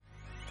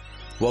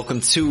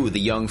Welcome to the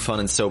Young, Fun,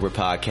 and Sober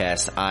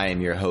podcast. I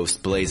am your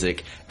host,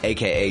 Blazik,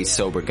 aka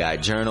Sober Guy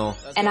Journal.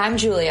 And I'm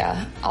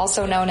Julia,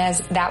 also known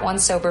as That One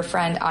Sober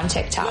Friend on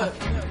TikTok.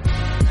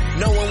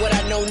 Knowing what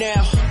I know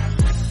now,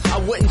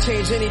 I wouldn't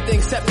change anything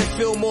except to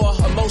feel more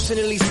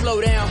emotionally slow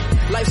down.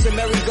 Life's a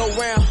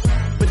merry-go-round,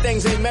 but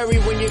things ain't merry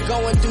when you're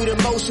going through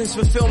the motions.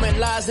 Fulfillment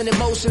lies in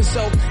emotion,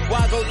 so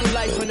why go through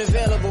life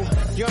unavailable?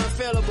 You're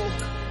unfailable.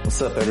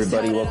 What's up,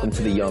 everybody? Welcome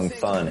to the Young,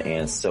 Fun,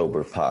 and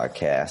Sober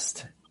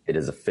podcast. It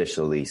is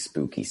officially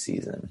spooky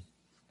season.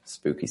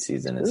 Spooky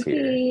season is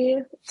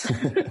here.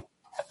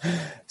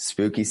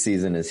 Spooky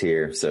season is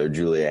here. So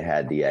Julia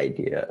had the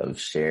idea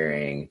of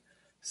sharing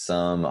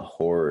some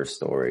horror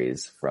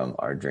stories from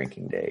our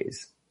drinking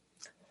days.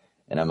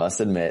 And I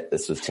must admit,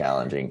 this was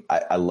challenging.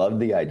 I loved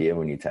the idea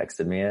when you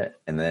texted me it.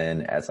 And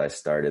then as I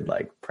started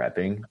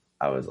prepping,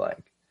 I was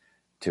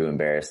too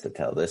embarrassed to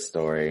tell this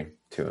story,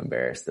 too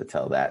embarrassed to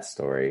tell that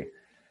story.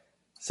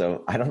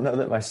 So I don't know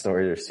that my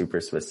stories are super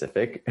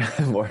specific,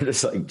 more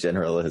just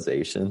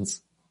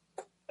generalizations.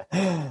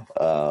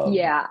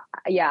 Yeah,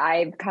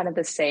 I'm kind of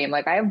the same.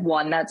 I have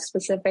one that's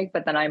specific,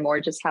 but then I more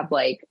just have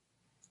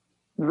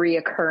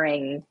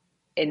reoccurring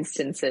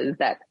instances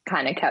that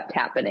kind of kept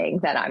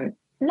happening that I'm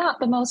not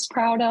the most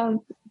proud of.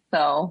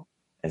 So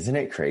isn't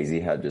it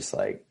crazy how just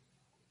I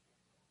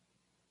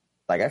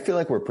feel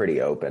like we're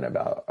pretty open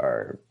about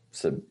our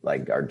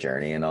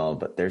journey and all,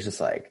 but there's just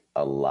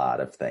a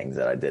lot of things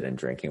that I did in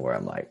drinking where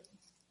I'm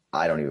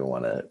I don't even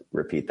want to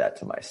repeat that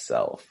to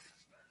myself.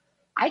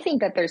 I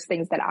think that there's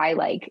things that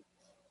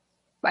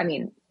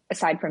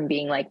aside from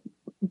being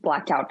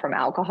blacked out from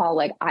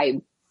alcohol,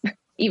 I,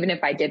 even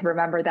if I did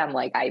remember them,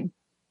 I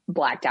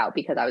blacked out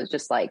because I was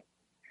just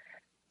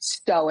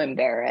so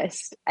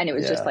embarrassed, and it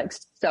was just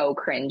so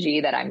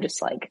cringy that I'm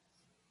just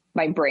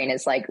my brain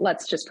is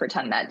let's just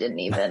pretend that didn't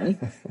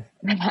even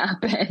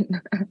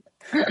happen.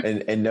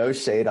 and no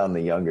shade on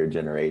the younger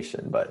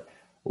generation, but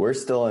we're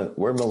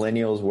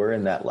millennials. We're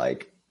in that,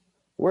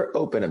 we're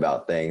open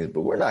about things,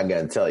 but we're not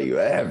going to tell you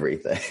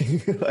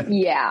everything.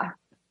 Yeah.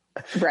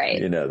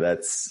 Right.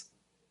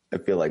 I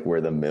feel like we're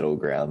the middle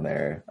ground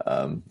there.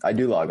 I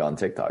do log on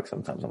TikTok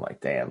sometimes. I'm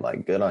damn,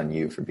 good on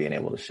you for being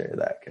able to share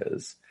that,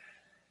 because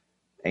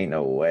ain't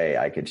no way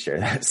I could share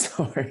that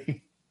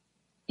story.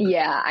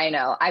 Yeah, I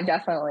know. I've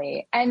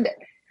definitely, and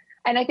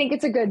I think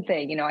it's a good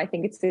thing. I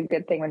think it's a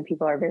good thing when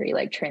people are very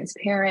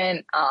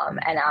transparent.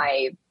 And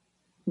I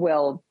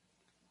will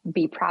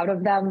be proud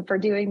of them for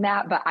doing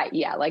that. But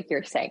like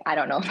you're saying, I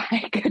don't know if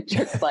I could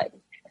just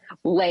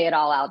lay it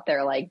all out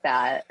there like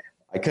that.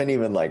 I couldn't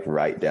even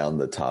write down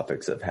the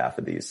topics of half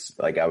of these.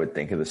 I would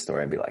think of the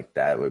story and be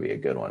that would be a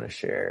good one to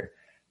share.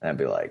 And I'd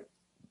be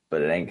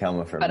but it ain't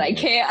coming from me. But I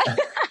can't.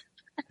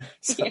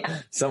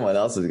 Someone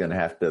else is going to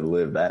have to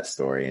live that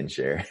story and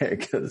share it,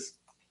 because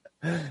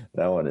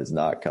that one is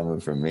not coming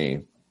from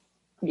me.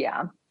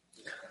 Yeah.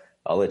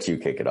 I'll let you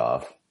kick it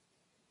off.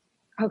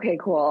 Okay,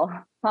 cool.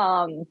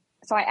 So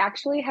I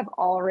actually have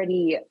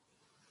already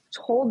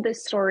told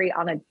this story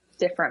on a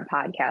different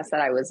podcast that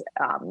I was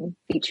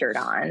featured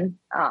on.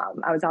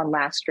 I was on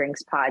Last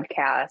Drinks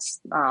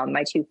podcast.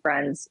 My two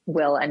friends,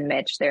 Will and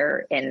Mitch,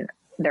 they're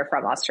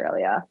from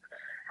Australia.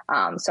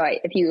 So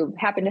if you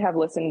happen to have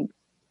listened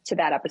to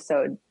that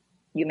episode,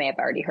 you may have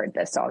already heard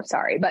this, so I'm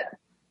sorry. But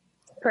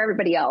for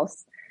everybody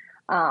else,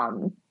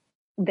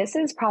 this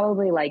is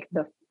probably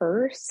the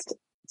first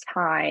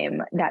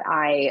time that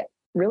I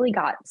really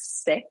got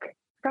sick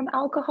from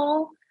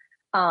alcohol.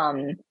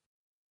 I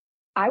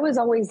was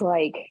always the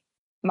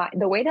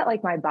way that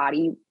my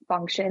body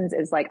functions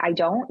is I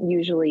don't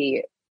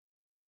usually,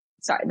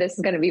 sorry, this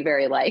is going to be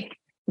very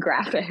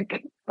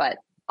graphic, but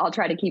I'll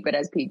try to keep it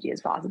as PG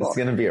as possible. It's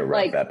going to be a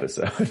rough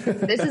episode.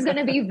 This is going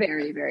to be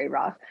very, very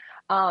rough.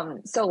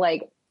 So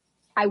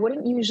I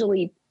wouldn't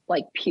usually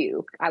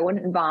puke. I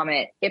wouldn't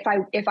vomit. If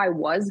I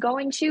was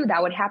going to,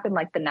 that would happen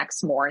the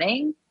next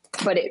morning,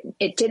 but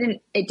it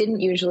didn't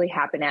usually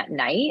happen at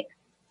night.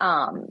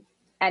 And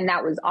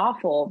that was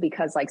awful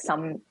because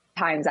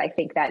sometimes I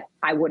think that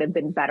I would have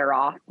been better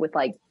off with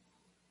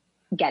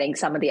getting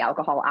some of the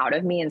alcohol out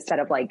of me instead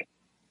of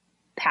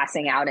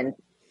passing out and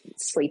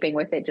sleeping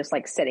with it just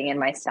sitting in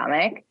my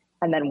stomach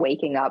and then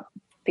waking up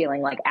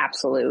feeling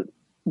absolute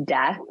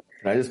death.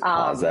 Can I just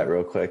pause that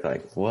real quick?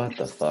 What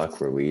the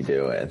fuck were we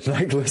doing?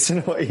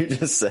 Listen to what you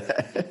just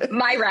said.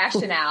 My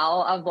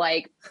rationale of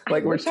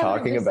we're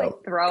talking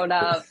about thrown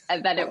up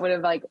and then it would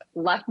have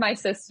left my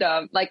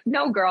system.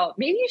 No, girl,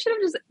 maybe you should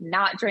have just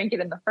not drank it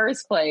in the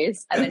first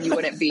place, and then you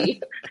wouldn't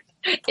be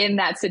in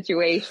that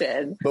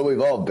situation. But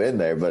we've all been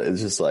there. But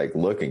it's just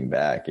looking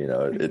back,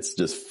 it's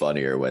just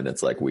funnier when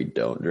it's we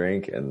don't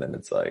drink, and then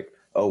it's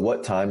oh,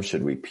 what time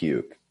should we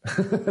puke?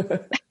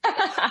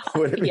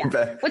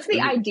 Yeah. What's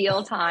the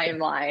ideal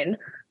timeline?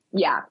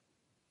 Yeah.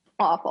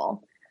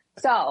 Awful.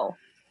 So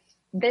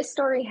this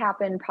story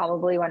happened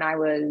probably when I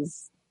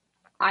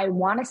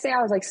want to say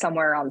I was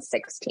somewhere around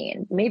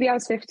 16. Maybe I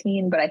was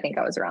 15, but I think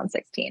I was around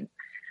 16.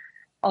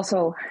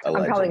 Also,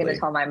 allegedly. I'm probably going to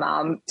tell my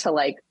mom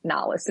to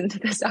not listen to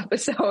this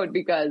episode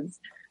because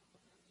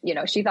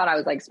she thought I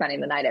was like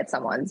spending the night at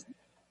someone's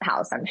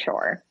house, I'm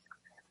sure.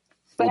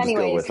 But we'll just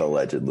anyways, go with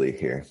allegedly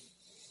here.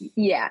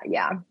 Yeah.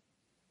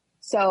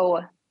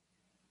 So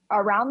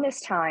around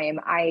this time,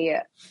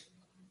 I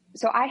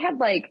had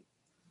like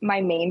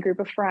my main group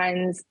of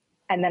friends,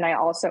 and then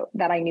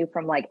that I knew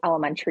from like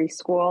elementary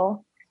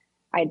school.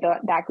 I had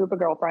that group of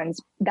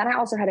girlfriends. Then I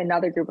also had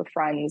another group of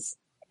friends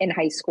in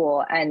high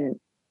school, and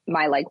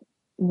my like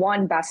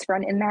one best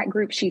friend in that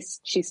group, she's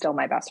still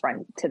my best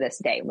friend to this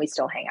day. And we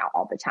still hang out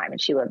all the time,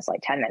 and she lives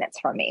like 10 minutes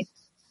from me.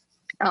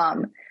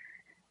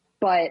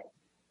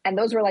 And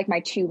those were like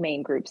my two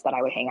main groups that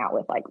I would hang out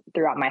with like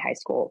throughout my high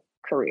school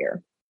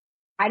career.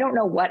 I don't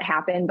know what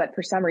happened, but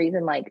for some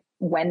reason, like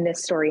when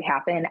this story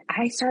happened,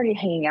 I started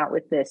hanging out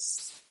with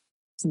this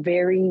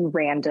very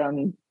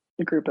random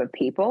group of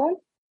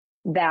people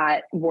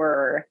that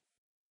were,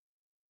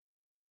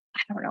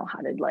 I don't know how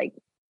to like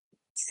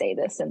say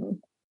this.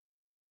 And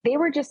they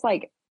were just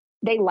like,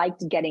 they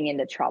liked getting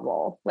into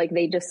trouble. Like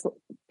they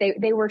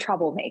were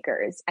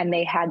troublemakers, and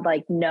they had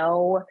like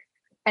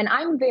and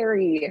I'm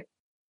very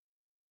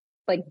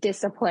like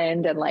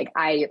disciplined, and like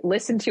I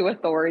listen to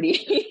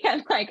authority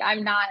and like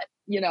I'm not,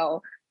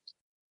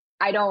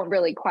 I don't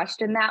really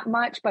question that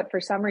much. But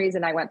for some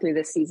reason, I went through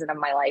this season of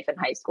my life in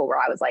high school where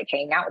I was like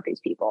hanging out with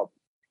these people,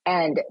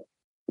 and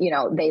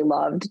they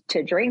loved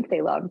to drink,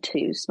 they loved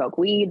to smoke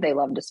weed, they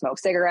loved to smoke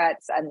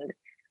cigarettes. And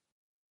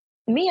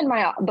me and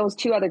those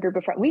two other group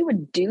of friends, we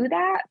would do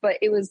that, but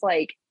it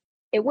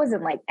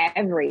wasn't like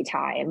every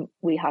time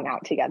we hung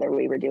out together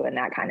we were doing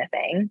that kind of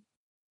thing.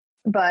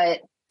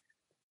 But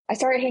I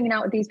started hanging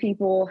out with these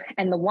people,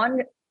 and the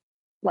one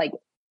like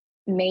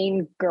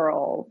main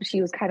girl,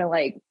 she was kind of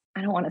like,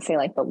 I don't want to say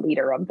like the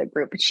leader of the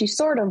group, but she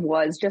sort of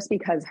was, just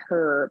because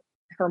her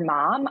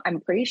mom,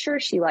 I'm pretty sure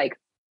she like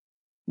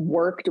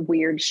worked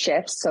weird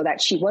shifts so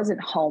that she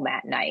wasn't home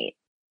at night.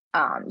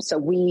 So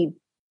we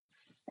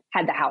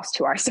had the house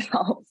to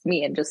ourselves,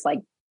 me and just like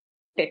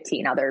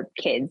 15 other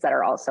kids that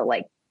are also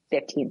like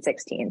 15,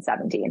 16,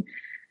 17.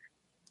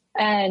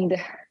 And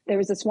there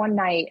was this one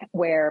night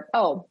where,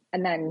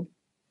 and then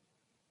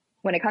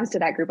when it comes to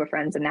that group of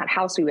friends and that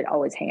house we would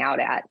always hang out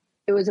at,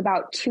 it was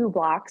about 2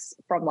 blocks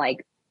from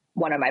like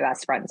one of my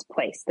best friend's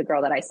place, the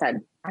girl that I said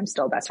I'm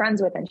still best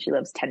friends with, and she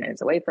lives 10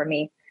 minutes away from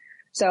me.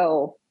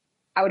 So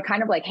I would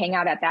kind of like hang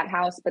out at that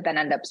house, but then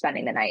end up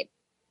spending the night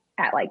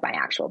at like my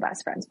actual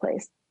best friend's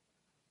place.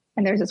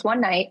 And there's this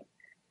one night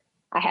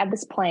I had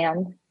this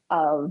plan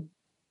of,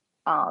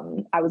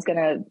 I was going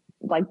to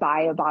like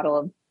buy a bottle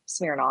of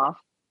Smirnoff.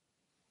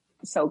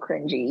 So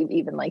cringy,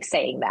 even like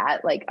saying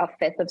that, like a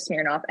 5th of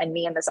Smirnoff, and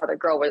me and this other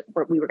girl,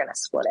 we were going to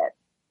split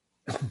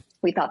it.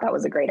 We thought that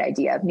was a great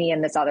idea. Me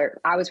and this other,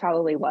 I was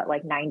probably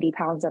like 90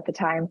 pounds at the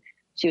time.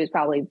 She was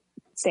probably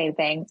same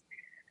thing.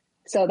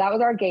 So that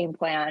was our game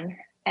plan.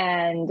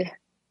 And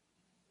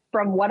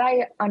from what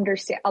I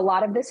understand, a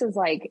lot of this is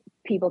like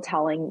people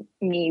telling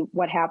me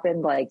what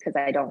happened, like, cause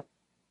I don't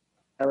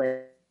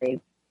really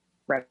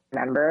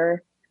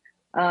remember.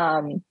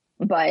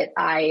 But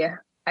I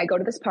go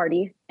to this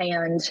party,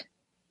 and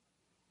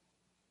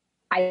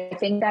I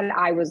think that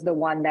I was the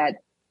one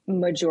that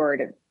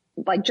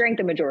drank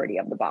the majority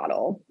of the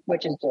bottle,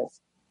 which is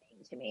just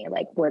to me,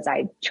 like, was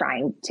I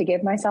trying to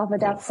give myself a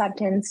death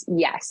sentence?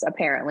 Yes,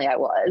 apparently I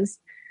was.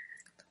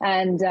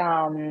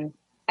 And,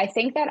 I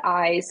think that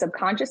I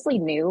subconsciously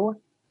knew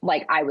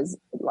like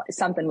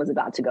something was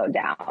about to go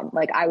down.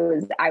 Like I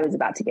was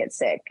about to get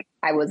sick.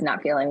 I was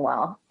not feeling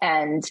well.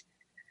 And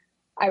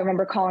I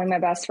remember calling my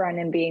best friend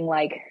and being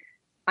like,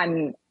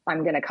 I'm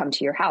going to come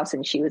to your house.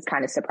 And she was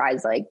kind of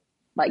surprised,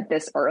 like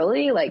this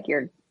early, like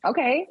you're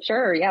okay,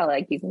 sure. Yeah.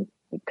 Like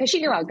cause she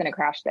knew I was going to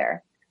crash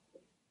there.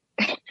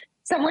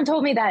 Someone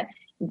told me that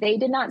they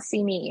did not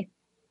see me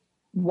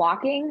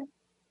walking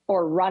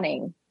or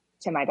running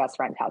to my best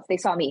friend's house. They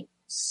saw me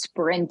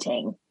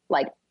sprinting,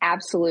 like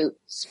absolute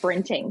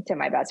sprinting to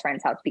my best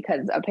friend's house,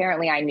 because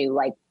apparently I knew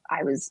like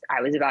I was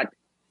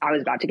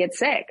about to get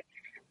sick.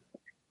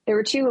 There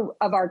were 2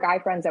 of our guy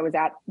friends that was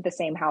at the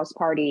same house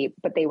party,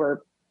 but they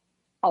were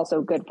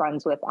also good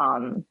friends with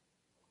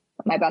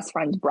my best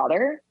friend's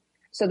brother.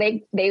 So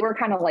they were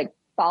kind of like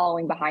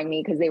following behind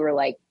me, because they were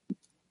like,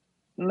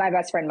 my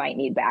best friend might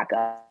need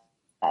backup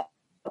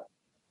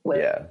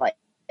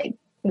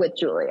with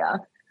Julia.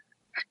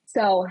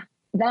 So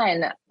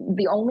then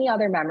the only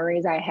other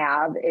memories I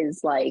have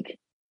is like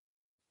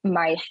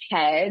my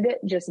head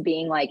just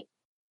being like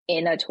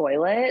in a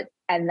toilet,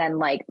 and then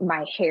like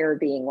my hair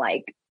being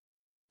like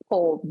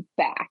pulled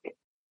back.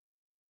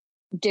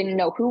 Didn't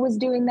know who was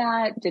doing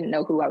that. Didn't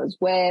know who I was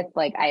with.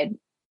 Like it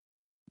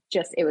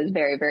was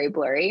very, very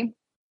blurry.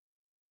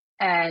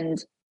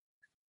 And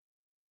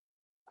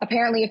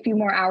apparently a few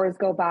more hours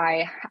go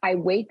by. I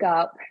wake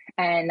up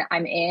and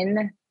I'm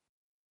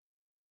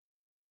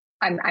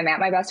at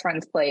my best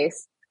friend's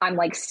place. I'm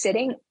like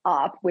sitting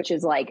up, which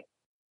is like,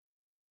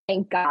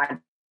 thank God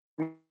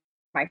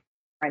my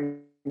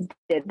friend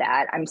did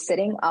that. I'm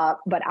sitting up,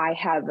 but I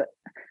have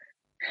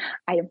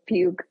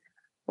puke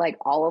like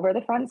all over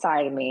the front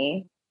side of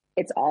me.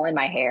 It's all in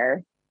my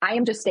hair. I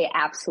am just an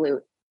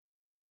absolute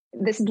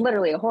this is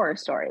literally a horror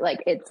story.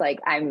 Like, it's like,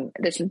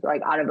 this is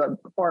like out of a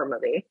horror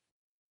movie.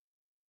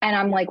 And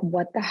I'm like,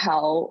 what the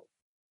hell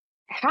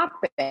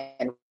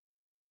happened?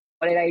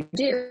 What did I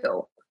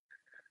do?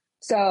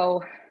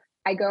 So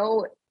I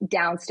go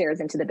downstairs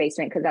into the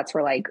basement because that's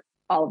where like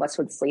all of us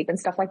would sleep and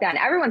stuff like that. And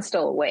everyone's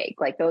still awake.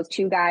 Like those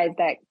two guys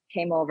that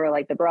came over,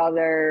 like the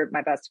brother,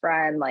 my best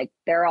friend, like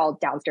they're all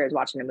downstairs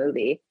watching a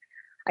movie.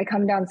 I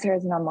come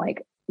downstairs and I'm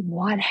like,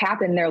 what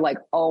happened? They're like,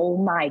 oh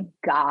my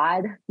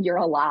God, you're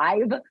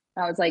alive. And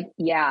I was like,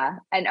 yeah.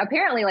 And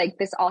apparently like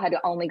this all had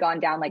only gone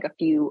down like a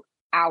few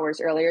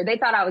hours earlier. They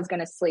thought I was going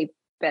to sleep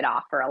it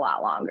off for a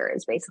lot longer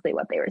is basically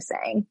what they were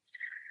saying.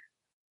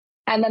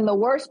 And then the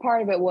worst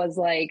part of it was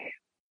like,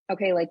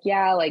 okay, like,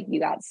 yeah, like you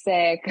got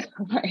sick,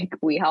 like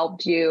we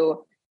helped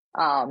you.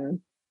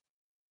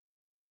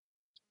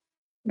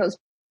 Those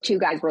two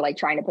guys were like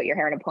trying to put your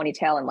hair in a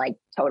ponytail and like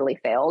totally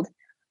failed.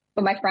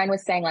 But my friend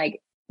was saying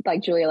like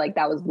Julia, like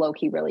that was low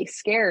key really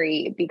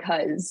scary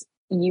because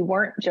you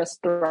weren't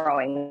just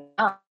throwing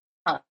up,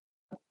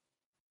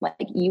 like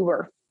you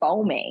were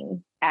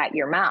foaming at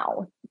your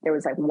mouth. There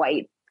was like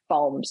white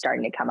foam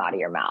starting to come out of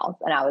your mouth.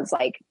 And I was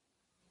like,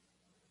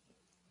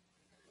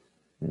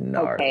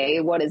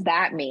 okay, what does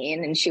that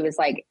mean? And she was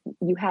like,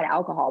 you had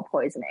alcohol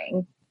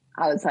poisoning.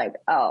 I was like,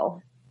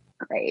 oh,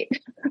 great.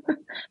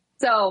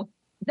 So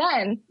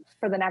then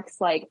for the next,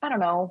 like, I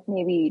don't know,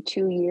 maybe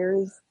 2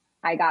 years,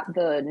 I got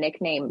the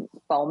nickname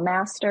Foam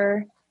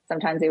Master.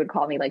 Sometimes they would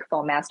call me like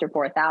Foam Master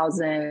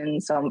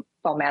 4000, so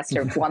Foam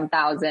Master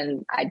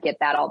 1000. I'd get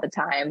that all the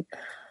time.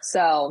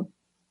 So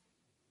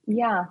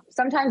yeah,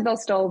 sometimes they'll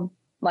still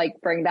like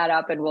bring that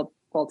up and we'll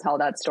tell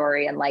that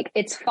story. And like,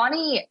 it's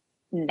funny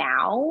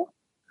now,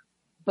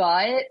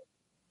 but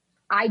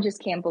I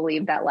just can't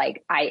believe that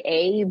like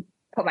I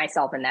put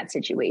myself in that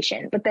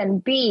situation, but then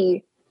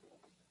B,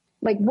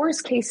 like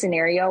worst case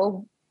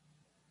scenario,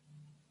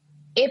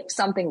 if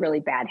something really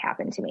bad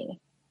happened to me,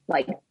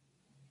 like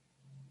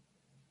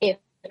if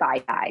I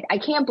died, I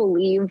can't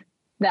believe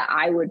that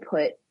I would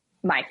put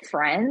my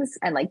friends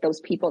and like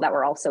those people that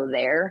were also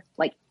there,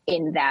 like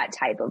in that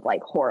type of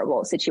like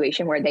horrible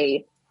situation where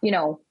they, you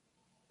know,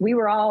 we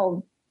were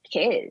all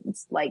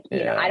kids. Like,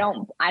 you know,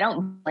 I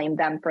don't blame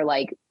them for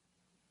like,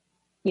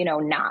 you know,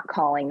 not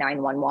calling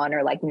 911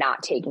 or like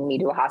not taking me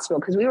to a hospital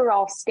because we were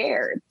all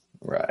scared.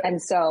 Right.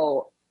 And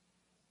so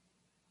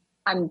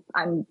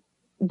I'm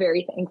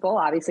very thankful,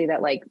 obviously,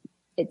 that like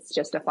it's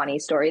just a funny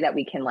story that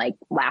we can like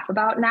laugh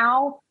about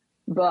now.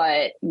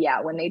 But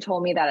yeah, when they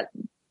told me that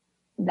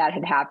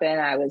had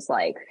happened, I was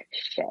like,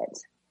 shit,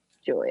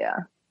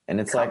 Julia. And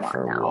it's like,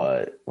 for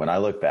what? When I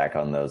look back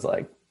on those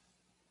like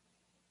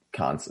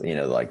constant, you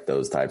know, like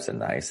those types of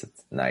nights,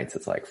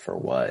 it's like, for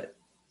what?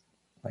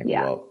 Like,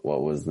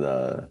 what was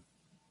the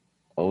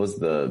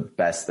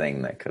best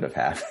thing that could have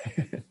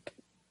happened?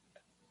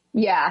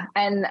 Yeah.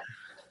 And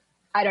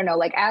I don't know,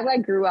 like as I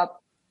grew up,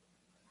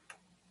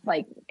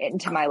 like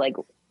into my like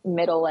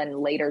middle and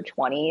later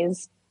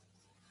 20s,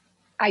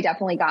 I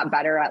definitely got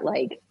better at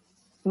like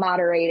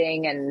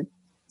moderating and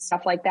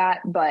stuff like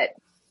that. But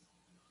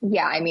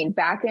yeah, I mean,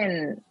 back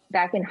in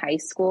high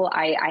school,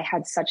 I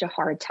had such a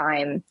hard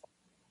time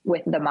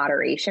with the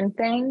moderation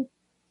thing.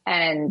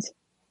 And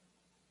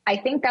I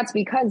think that's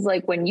because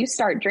like when you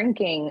start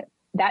drinking,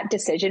 that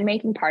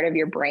decision-making part of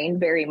your brain,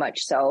 very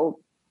much so,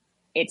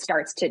 it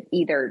starts to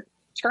either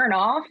turn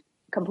off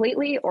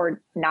completely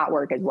or not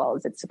work as well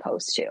as it's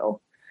supposed to.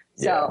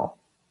 So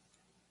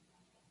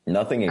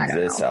nothing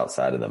exists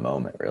outside of the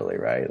moment, really,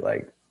 right?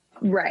 Like,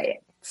 right.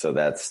 So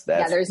that's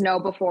there's no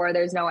before,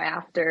 there's no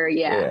after.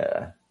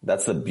 Yeah.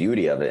 That's the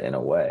beauty of it in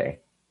a way.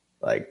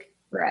 Like,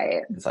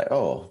 right. It's like,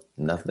 oh,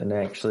 nothing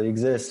actually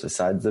exists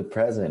besides the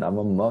present. I'm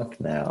a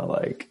monk now.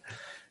 Like,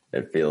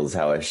 it feels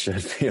how it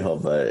should feel,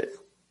 but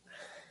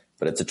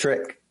it's a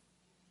trick.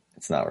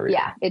 It's not real.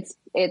 Yeah,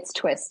 it's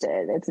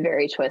twisted. It's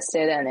very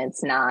twisted and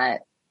it's not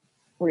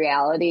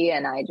reality.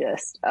 And I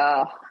just,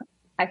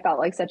 I felt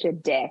like such a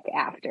dick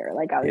after.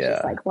 Like, I was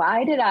just like,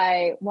 why did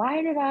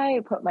I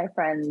put my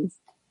friends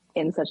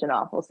in such an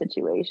awful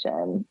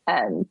situation?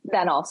 And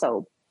then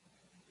also,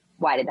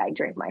 why did I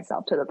drink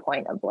myself to the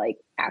point of like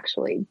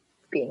actually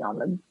being on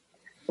the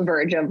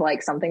verge of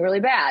like something really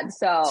bad?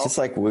 So it's just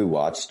like we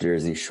watched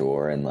Jersey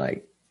Shore and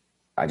like,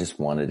 I just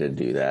wanted to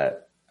do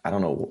that. I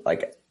don't know,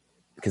 like,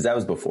 because that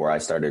was before I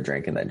started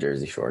drinking that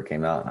Jersey Shore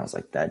came out. And I was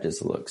like, that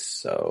just looks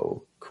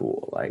so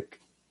cool. Like,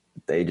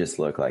 they just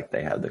look like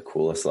they have the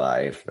coolest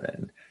life.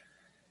 And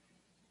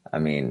I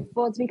mean,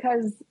 well, it's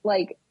because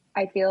like,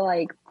 I feel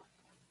like,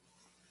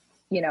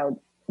 you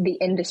know, the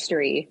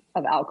industry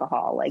of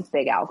alcohol, like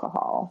big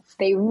alcohol,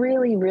 they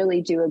really,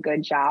 really do a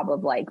good job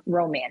of like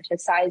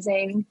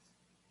romanticizing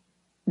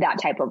that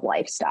type of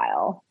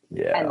lifestyle.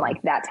 Yeah. And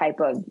like that type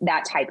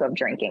of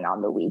drinking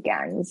on the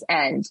weekends.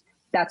 And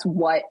that's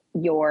what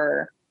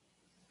your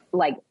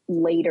like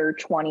later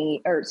teens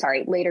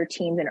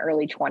and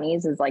early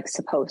 20s is like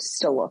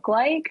supposed to look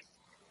like.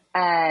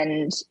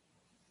 And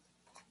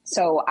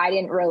so I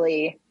didn't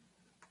really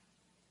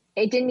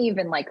it didn't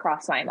even like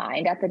cross my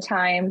mind at the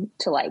time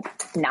to like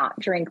not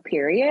drink,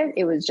 period.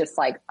 It was just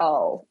like,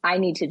 oh, I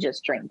need to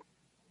just drink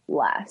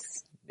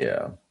less.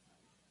 Yeah.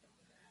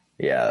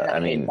 Yeah. I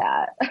mean,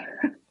 that.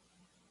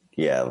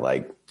 Yeah.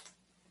 Like,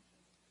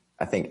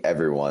 I think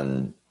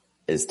everyone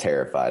is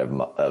terrified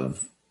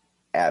of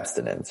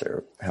abstinence,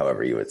 or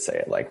however you would say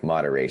it. Like,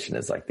 moderation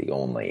is like the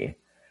only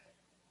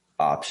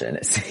option,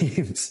 it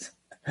seems,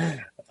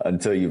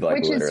 until you've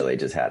like literally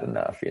just had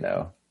enough, you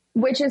know?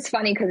 Which is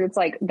funny because it's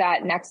like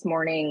that next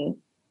morning,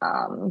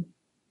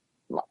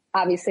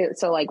 obviously,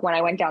 so like when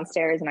I went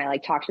downstairs and I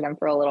like talked to them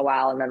for a little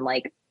while, and then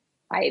like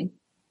I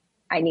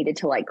needed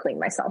to like clean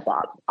myself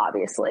up,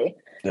 obviously.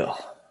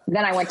 Ugh.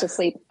 Then I went to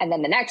sleep. And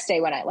then the next day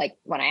when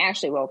I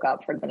actually woke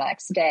up for the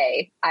next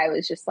day, I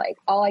was just like,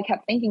 all I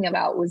kept thinking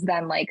about was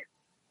then like,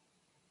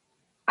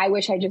 I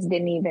wish I just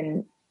didn't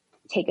even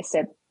take a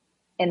sip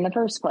in the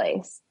first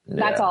place. Yeah.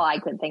 That's all I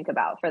could think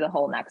about for the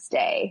whole next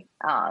day.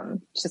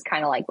 Just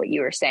kind of like what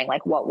you were saying,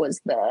 like what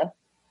was the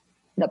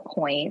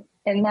point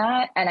in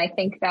that? And I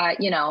think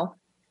that, you know,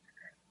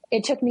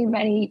 it took me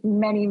many,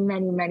 many,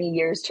 many, many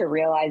years to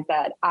realize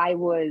that I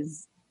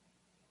was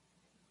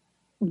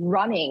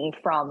running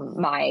from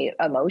my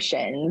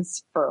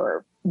emotions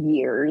for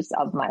years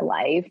of my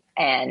life.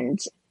 And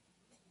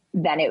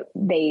then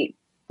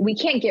we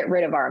can't get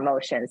rid of our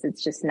emotions.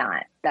 That's just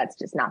not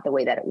the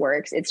way that it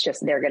works. It's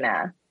just, they're going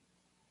to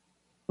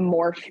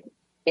morph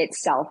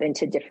itself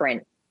into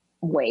different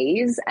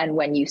ways. And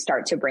when you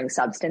start to bring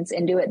substance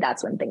into it,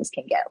 that's when things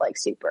can get like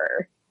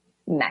super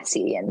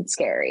messy and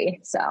scary.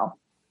 So,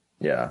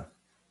 yeah.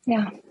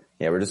 Yeah.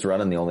 Yeah. We're just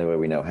running the only way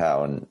we know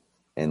how.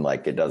 And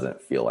like, it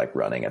doesn't feel like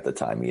running at the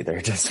time either.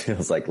 It just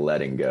feels like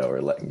letting go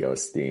of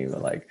steam.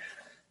 And like,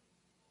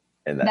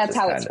 and that's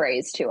how it's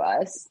phrased to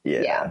us.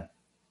 Yeah.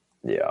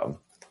 Yeah.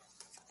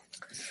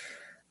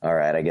 All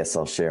right. I guess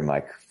I'll share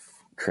my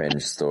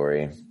cringe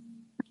story.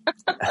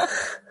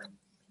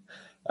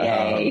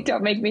 Yay,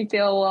 don't make me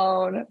feel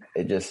alone.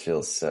 It just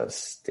feels so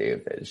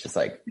stupid. It's just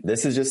like,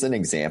 this is just an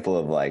example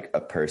of like a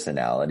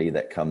personality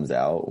that comes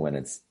out when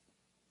it's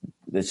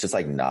just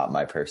like not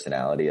my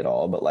personality at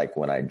all. But like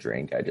when I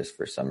drink, I just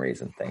for some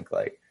reason think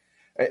like,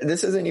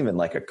 this isn't even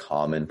like a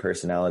common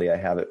personality I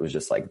have. It was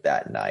just like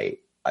that night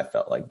I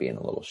felt like being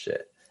a little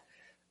shit.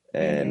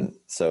 And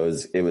so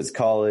it was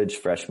college,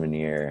 freshman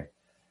year,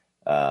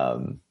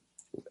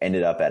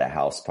 ended up at a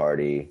house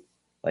party.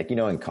 Like, you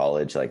know, in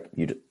college, like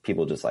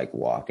people just like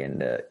walk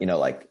into, you know,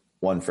 like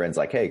one friend's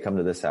like, hey, come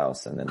to this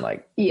house. And then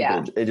like,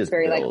 it just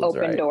very builds, like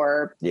open right?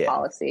 door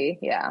policy.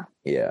 Yeah.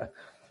 Yeah.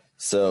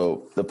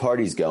 So the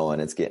party's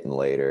going, it's getting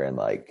later. And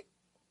like,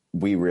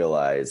 we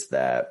realized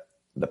that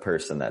the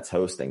person that's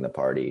hosting the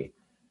party,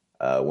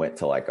 went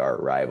to like our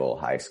rival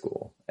high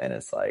school. And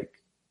it's like,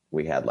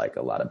 we had like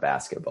a lot of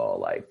basketball,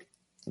 like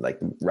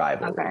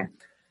rivalry. Okay.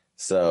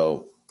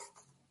 So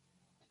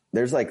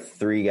there's like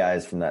 3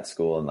 guys from that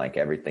school and like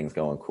everything's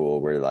going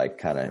cool. We're like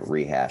kind of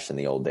rehashing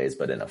the old days,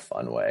 but in a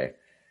fun way.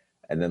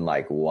 And then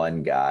like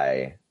one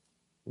guy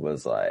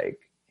was like,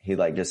 he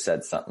like just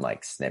said something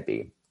like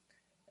snippy.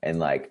 And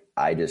like,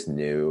 I just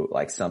knew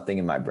like something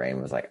in my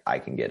brain was like, I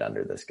can get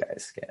under this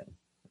guy's skin.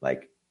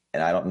 Like,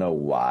 and I don't know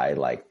why,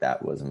 like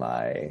that was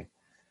I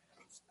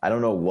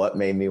don't know what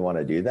made me want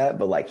to do that,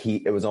 but like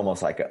it was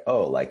almost like,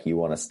 like you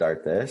want to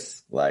start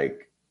this?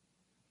 Like,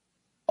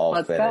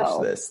 Let's finish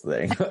this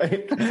thing.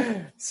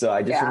 So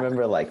I just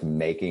remember like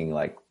making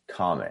like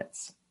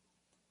comments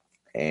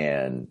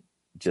and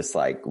just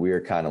like, we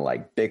were kind of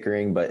like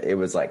bickering, but it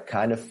was like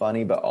kind of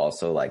funny, but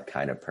also like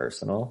kind of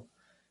personal.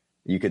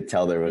 You could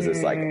tell there was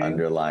this like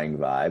underlying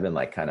vibe and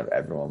like kind of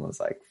everyone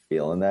was like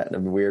feeling that in a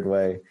weird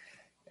way.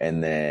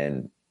 And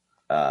then,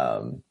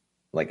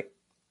 like,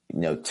 you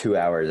know, 2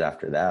 hours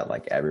after that,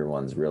 like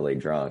everyone's really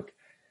drunk.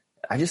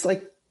 I just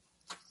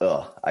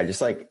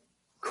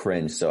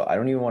cringe. So I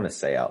don't even want to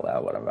say out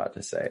loud what I'm about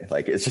to say.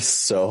 Like, it's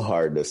just so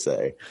hard to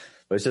say,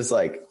 but it's just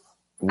like,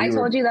 I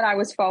told you that I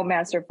was Foam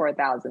Master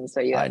 4000.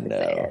 So you have to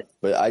say it,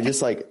 but I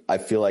just like, I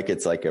feel like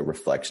it's like a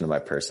reflection of my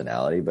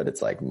personality, but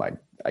it's like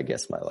I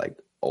guess my like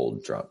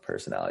old drunk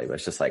personality, but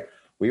it's just like,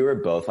 we were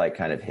both like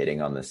kind of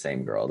hitting on the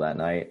same girl that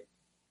night.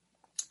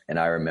 And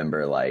I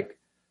remember like,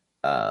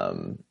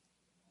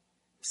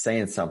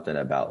 saying something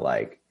about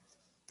like,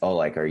 oh,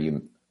 like, are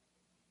you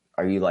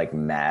like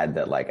mad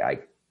that like I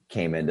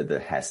came into the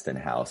Heston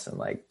house and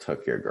like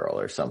took your girl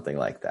or something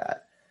like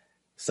that,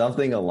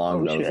 something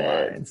along those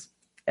lines.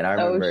 And I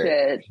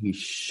remember he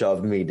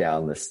shoved me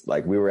down this,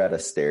 like we were at a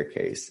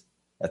staircase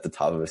at the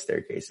top of a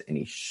staircase and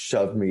he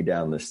shoved me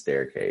down the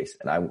staircase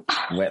and I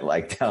went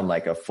like down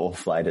like a full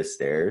flight of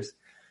stairs.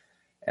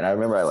 And I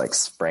remember I like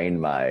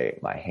sprained my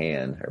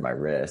hand or my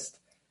wrist.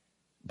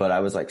 But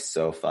I was like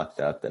so fucked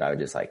up that I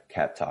just like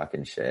kept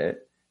talking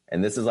shit.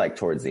 And this is like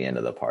towards the end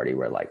of the party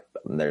where like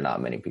there are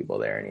not many people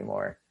there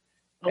anymore.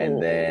 Oh.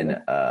 And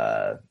then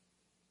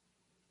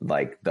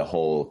like the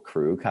whole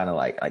crew kind of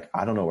like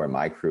I don't know where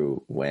my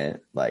crew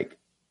went. Like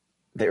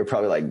they were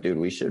probably like, dude,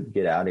 we should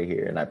get out of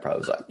here. And I probably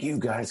was like, you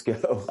guys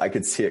go. I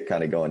could see it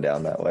kind of going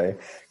down that way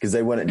because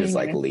they wouldn't just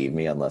like leave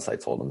me unless I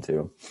told them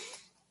to.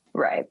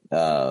 Right.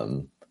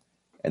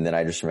 And then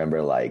I just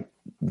remember like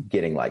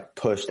getting like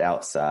pushed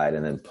outside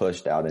and then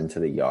pushed out into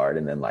the yard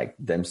and then like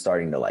them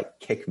starting to like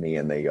kick me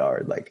in the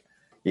yard. Like,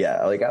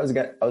 yeah, like I was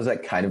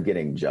like kind of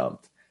getting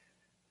jumped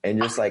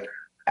and just like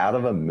out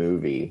of a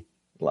movie,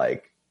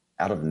 like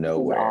out of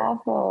nowhere,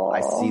 awful.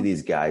 I see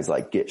these guys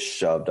like get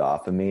shoved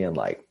off of me and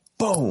like,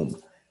 boom.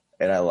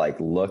 And I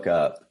like look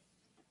up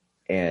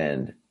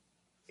and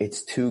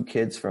it's two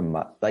kids from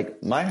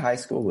my high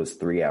school was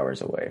 3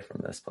 hours away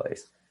from this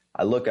place.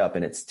 I look up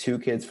and it's two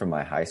kids from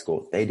my high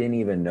school. They didn't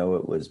even know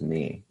it was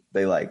me.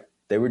 They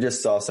were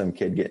just saw some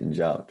kid getting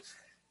jumped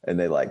and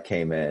they like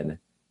came in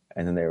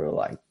and then they were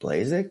like,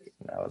 Blazik?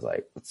 And I was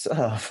like, what's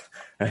up?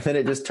 And then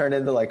it just turned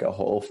into like a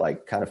whole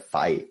like kind of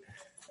fight.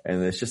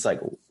 And it's just like,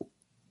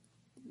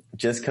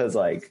 just cause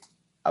like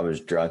I was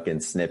drunk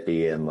and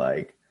snippy and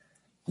like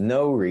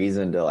no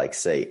reason to like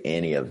say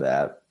any of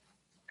that.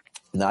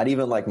 Not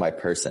even like my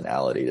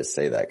personality to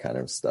say that kind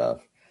of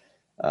stuff.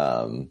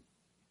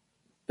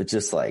 But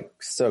just like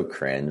so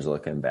cringe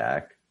looking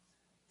back.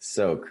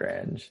 So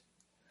cringe.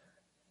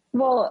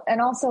 Well, and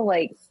also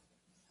like,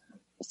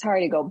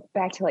 sorry to go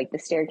back to like the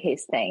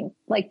staircase thing.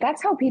 Like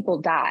that's how people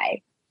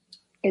die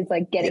is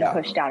like getting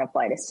pushed down a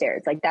flight of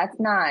stairs. Like that's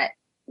not,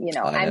 you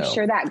know, I'm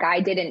sure that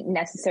guy didn't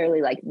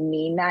necessarily like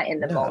mean that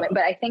in the moment,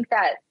 but I think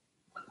that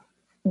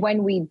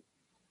when we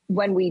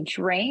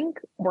drink,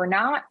 we're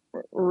not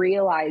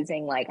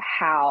realizing like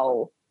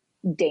how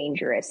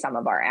dangerous some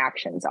of our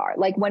actions are.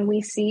 Like when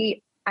we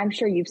see, I'm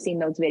sure you've seen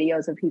those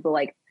videos of people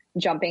like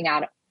jumping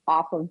out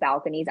off of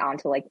balconies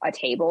onto like a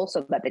table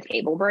so that the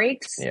table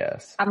breaks.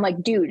 Yes. I'm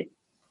like, dude,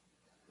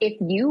 if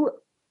you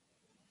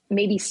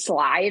maybe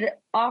slide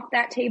off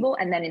that table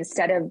and then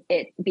instead of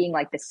it being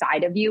like the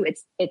side of you,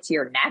 it's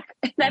your neck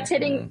that's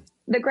hitting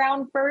the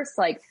ground first.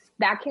 Like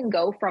that can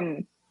go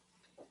from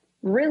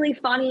really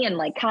funny and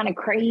like kind of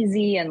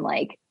crazy and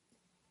like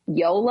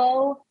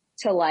YOLO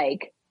to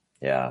like,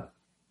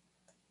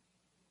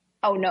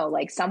 oh no,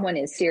 like someone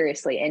is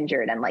seriously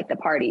injured and like the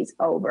party's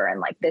over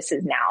and like this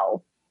is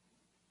now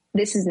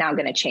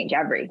going to change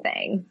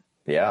everything.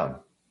 Yeah.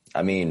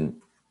 I mean,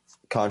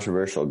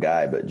 controversial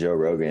guy, but Joe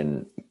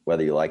Rogan,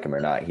 whether you like him or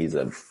not, he's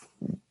a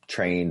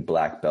trained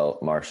black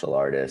belt martial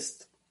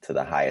artist to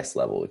the highest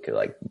level. He could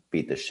like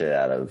beat the shit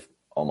out of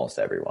almost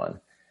everyone.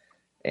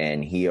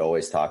 And he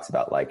always talks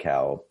about like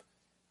how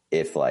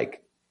if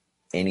like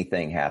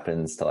anything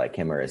happens to like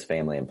him or his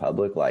family in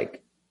public,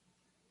 like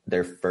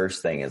their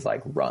first thing is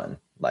like run.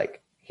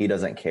 Like he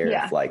doesn't care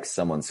if like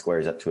someone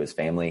squares up to his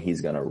family,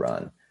 he's going to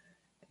run.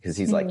 Because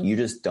he's like, you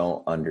just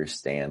don't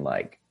understand.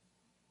 Like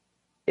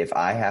if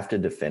I have to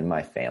defend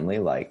my family,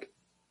 like,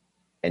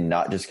 and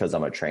not just because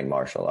I'm a trained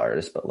martial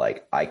artist, but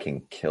like I can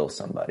kill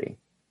somebody.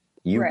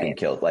 You can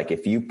kill, like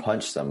if you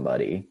punch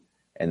somebody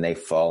and they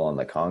fall on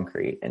the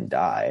concrete and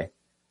die,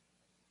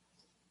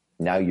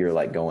 now you're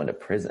like going to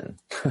prison.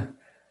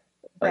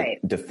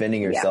 Like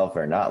defending yourself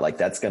or not, like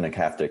that's going to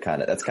have to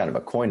that's kind of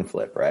a coin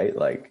flip, right?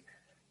 Like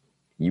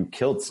you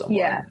killed someone.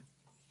 Yeah.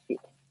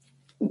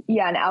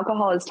 And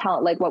alcohol is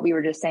like what we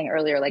were just saying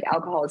earlier, like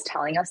alcohol is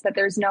telling us that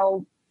there's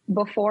no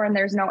before and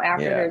there's no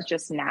after, there's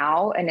just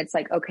now. And it's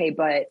like, okay,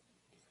 but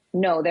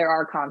no, there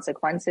are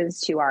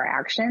consequences to our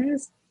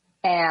actions.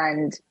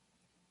 And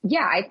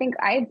I think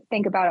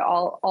about it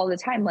all the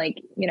time.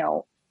 Like, you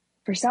know,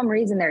 for some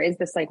reason there is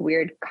this like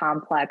weird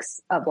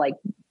complex of like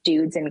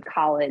dudes in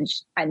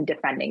college and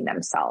defending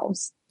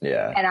themselves.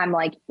 Yeah. And I'm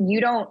like,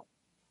 you don't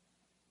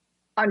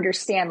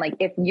understand. Like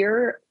if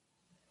you're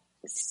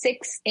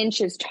 6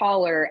 inches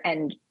taller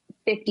and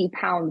 50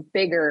 pounds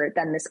bigger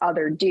than this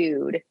other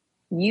dude,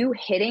 you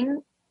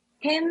hitting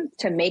him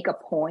to make a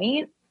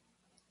point,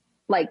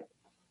 like,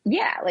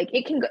 like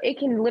it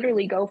can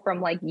literally go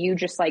from like you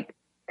just like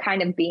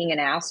kind of being an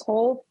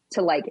asshole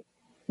to like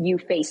you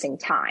facing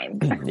time.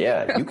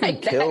 Yeah. You can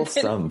like kill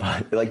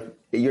somebody. Like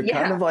you're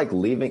kind of like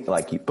leaving,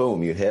 like you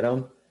hit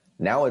them.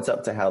 Now it's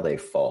up to how they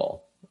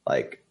fall.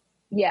 Like,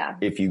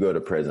 if you go to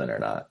prison or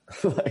not,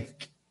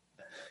 like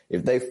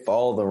if they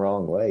fall the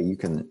wrong way, you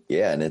can,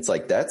 and it's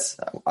like,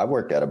 I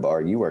worked at a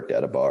bar. You worked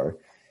at a bar.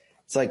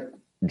 It's like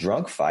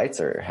drunk fights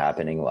are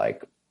happening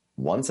like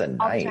once a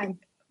night,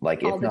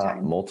 like if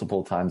not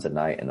multiple times a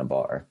night in a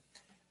bar.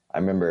 I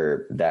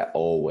remember that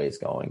always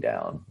going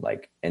down,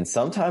 like, and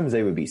sometimes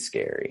they would be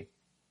scary.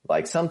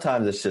 Like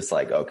sometimes it's just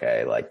like,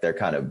 okay, like they're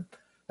kind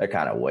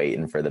of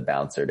waiting for the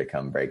bouncer to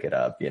come break it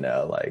up, you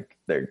know, like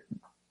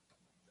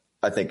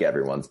I think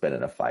everyone's been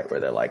in a fight where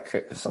they're like,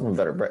 hey, someone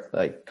better break,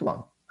 like, come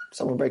on,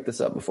 someone break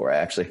this up before I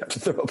actually have to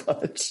throw a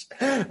punch.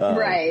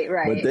 Right.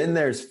 But then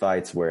there's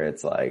fights where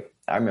it's like,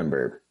 I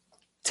remember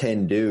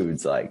 10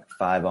 dudes, like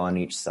 5 on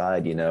each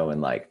side, you know,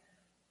 and like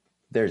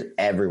there's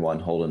everyone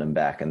holding them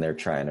back and they're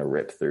trying to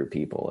rip through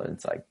people. And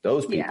it's like,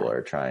 those people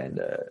are trying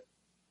to,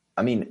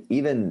 I mean,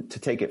 even to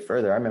take it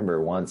further, I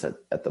remember once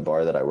at the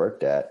bar that I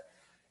worked at,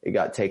 it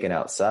got taken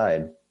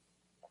outside.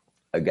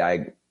 A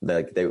guy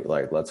they were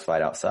like, let's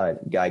fight outside.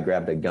 Guy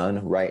grabbed a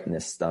gun right in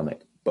his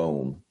stomach.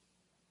 Boom.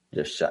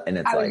 Just shot. And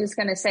it's I was just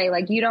going to say,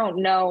 like, you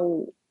don't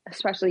know,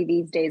 especially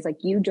these days, like,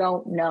 you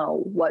don't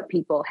know what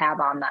people have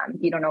on them.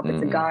 You don't know if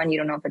it's a gun. You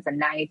don't know if it's a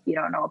knife. You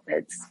don't know if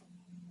it's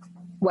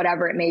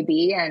whatever it may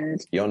be.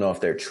 And you don't know if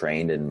they're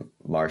trained in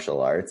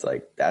martial arts.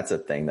 Like, that's a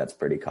thing that's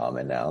pretty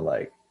common now.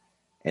 Like,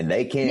 and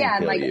they can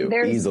kill like, you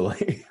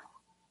easily.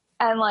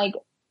 And like,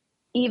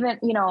 even,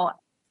 you know,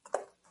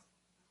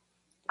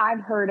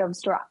 I've heard of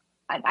stories.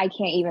 I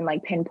can't even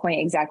like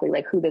pinpoint exactly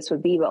like who this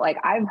would be, but like,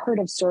 I've heard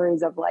of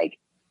stories of like,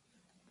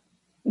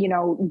 you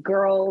know,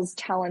 girls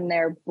telling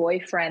their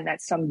boyfriend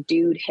that some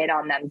dude hit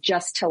on them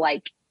just to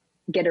like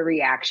get a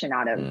reaction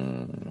out of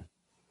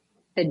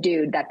the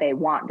dude that they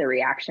want the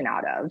reaction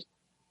out of.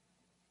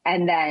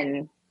 And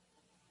then,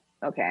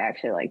 okay, I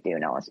actually like do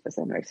know a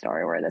specific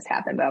story where this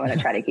happened, but I'm going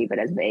to try to keep it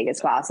as vague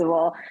as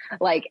possible.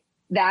 Like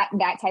that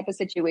type of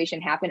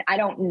situation happened. I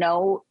don't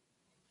know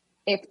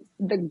if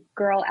the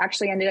girl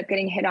actually ended up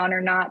getting hit on or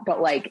not, but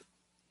like,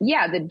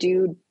 yeah, the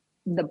dude,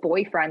 the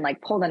boyfriend,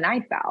 like pulled a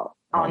knife out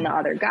on the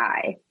other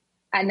guy.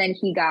 And then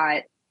he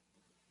got,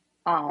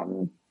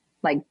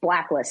 like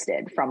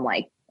blacklisted from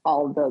like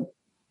all the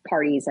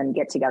parties and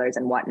get-togethers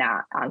and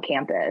whatnot on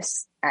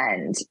campus.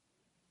 And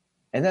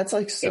that's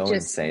like so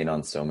insane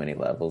on so many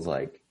levels.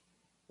 Like,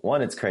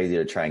 one, it's crazy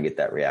to try and get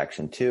that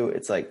reaction. Two,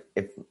 it's like,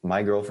 if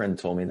my girlfriend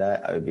told me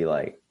that, I would be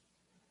like,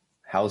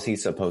 how's he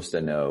supposed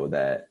to know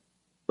that?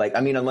 Like,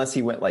 I mean, unless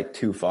he went like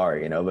too far,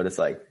 you know, but it's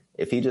like,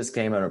 if he just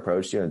came and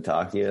approached you and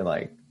talked to you,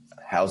 like,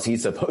 how's he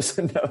supposed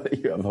to know that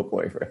you have a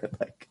boyfriend?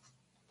 Like,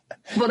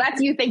 well,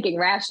 that's you thinking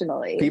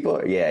rationally.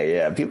 People,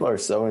 people are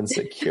so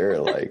insecure.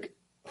 Like,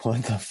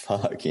 what the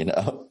fuck, you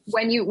know?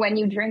 When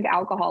you drink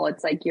alcohol,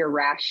 it's like your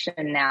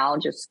rationale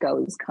just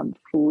goes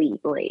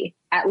completely.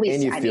 At least,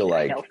 and you feel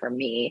like, I know for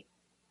me,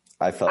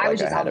 I felt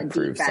like I had to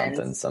prove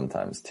something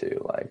sometimes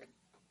too. Like,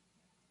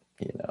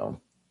 you know,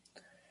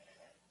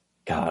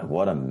 God,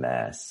 what a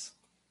mess!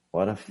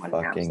 What a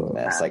fucking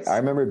mess! Like, I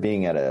remember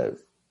being at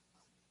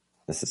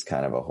this is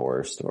kind of a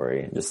horror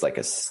story, just like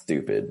a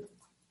stupid,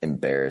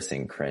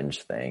 embarrassing,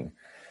 cringe thing.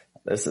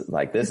 This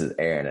is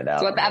airing it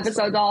out. That's what the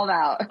episode's all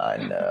about. I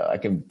know. I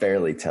can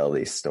barely tell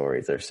these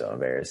stories. They're so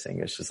embarrassing.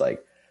 It's just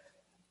like,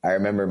 I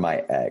remember my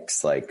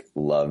ex like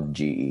loved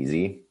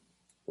G-Eazy,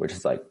 which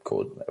is like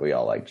cool. We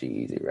all like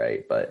G-Eazy,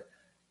 right? But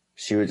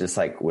she would just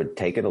like, would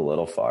take it a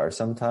little far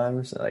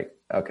sometimes. Like,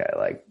 okay,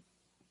 like,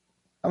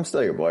 I'm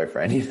still your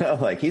boyfriend, you know?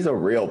 Like, he's a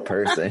real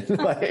person.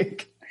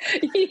 Like,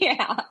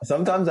 yeah.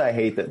 Sometimes I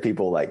hate that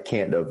people like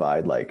can't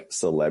divide like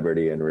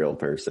celebrity and real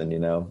person, you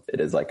know? It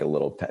is like a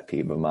little pet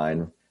peeve of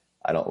mine.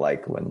 I don't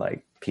like when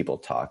like people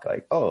talk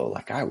like, oh,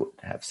 like I would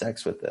have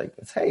sex with it. Like,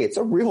 hey, it's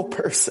a real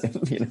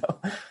person, you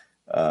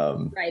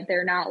know? Right.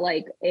 They're not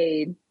like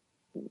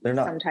they're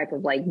not some type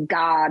of like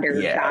god or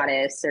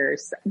goddess, or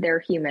they're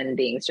human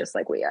beings just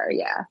like we are.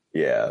 Yeah.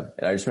 Yeah.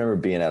 And I just remember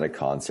being at a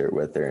concert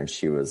with her and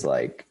she was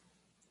like,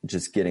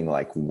 just getting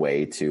like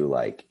way too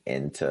like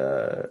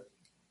into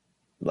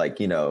like,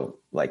 you know,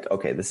 like,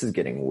 okay, this is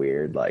getting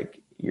weird. Like,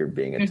 you're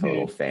being a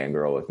total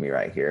fangirl with me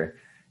right here.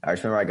 I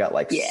just remember I got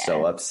like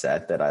so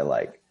upset that I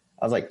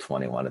was like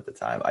 21 at the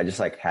time. I just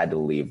like had to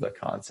leave the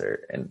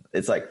concert, and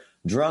it's like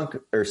drunk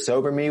or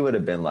sober me would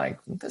have been like,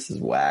 this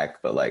is whack,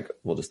 but like,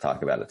 we'll just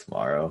talk about it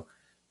tomorrow.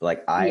 But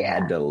like, I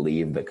had to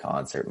leave the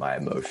concert. My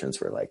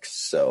emotions were like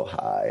so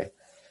high.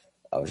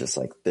 I was just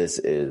like, this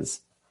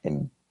is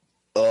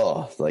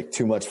like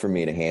too much for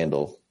me to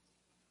handle.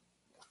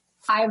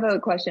 I have a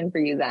question for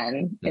you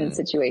then in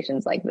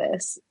situations like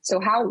this. So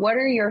what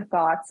are your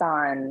thoughts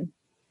on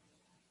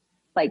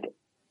like,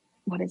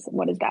 what is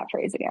that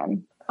phrase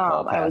again?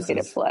 I always get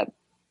it flipped.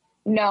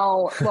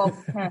 No, well,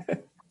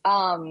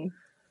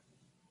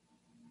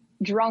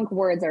 drunk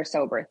words are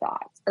sober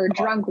thoughts, or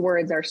drunk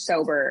words are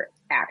sober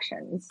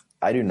actions.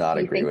 I do not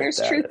agree with that.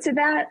 There's truth to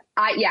that?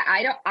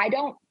 I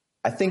don't.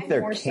 I think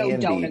there can be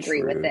don't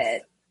agree truth with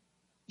it.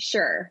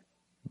 Sure.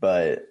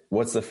 But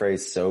what's the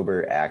phrase?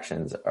 Sober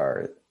actions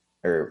or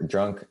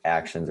drunk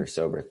actions are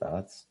sober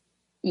thoughts?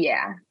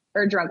 Yeah.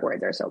 Or drunk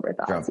words are sober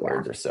thoughts. Drunk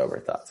words are sober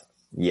thoughts.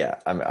 Yeah.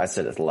 I mean, I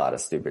said a lot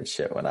of stupid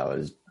shit when I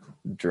was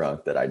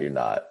drunk that I do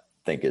not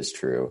think is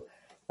true.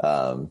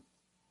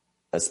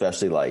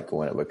 Especially like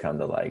when it would come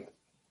to like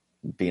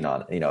being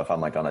on, you know, if I'm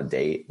like on a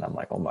date and I'm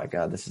like, oh my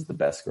God, this is the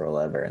best girl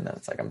ever. And then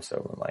it's like, I'm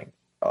sober. I'm like,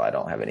 oh, I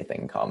don't have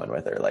anything in common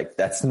with her. Like,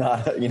 that's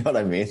not, you know what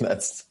I mean?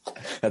 That's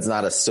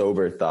not a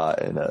sober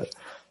thought and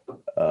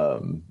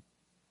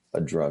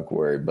a drunk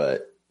word,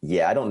 but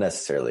yeah, I don't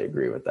necessarily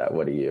agree with that.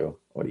 What do you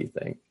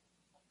think?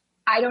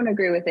 I don't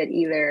agree with it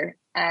either.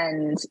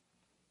 And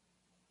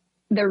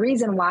the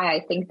reason why I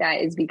think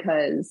that is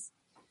because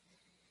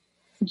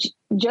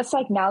just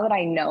like now that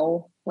I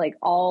know like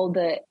all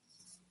the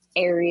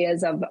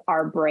areas of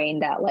our brain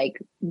that like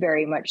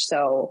very much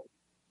so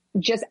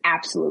just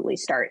absolutely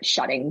start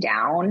shutting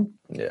down.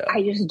 Yeah.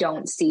 I just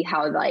don't see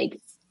how like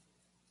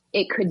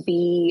it could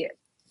be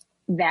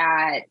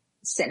that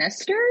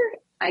sinister,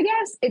 I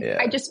guess.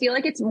 I just feel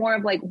like it's more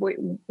of like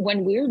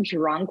when we're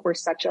drunk, we're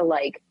such a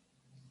like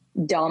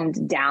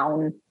dumbed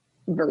down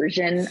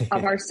version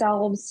of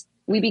ourselves.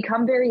 We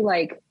become very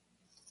like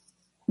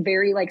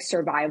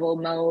survival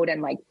mode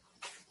and like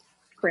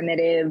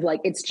primitive.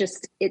 Like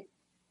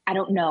I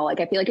don't know. Like,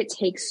 I feel like it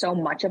takes so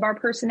much of our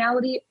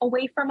personality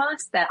away from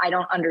us that I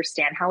don't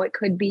understand how it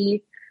could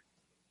be.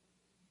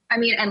 I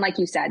mean, and like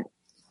you said,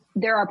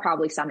 there are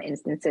probably some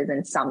instances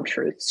and some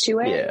truths to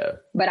it. Yeah.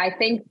 But I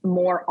think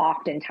more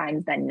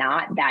oftentimes than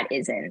not, that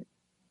isn't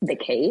the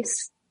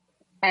case.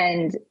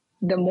 And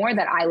the more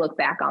that I look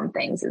back on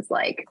things is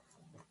like,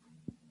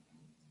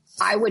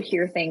 I would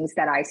hear things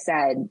that I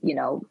said, you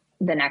know,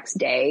 the next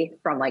day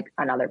from like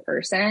another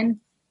person.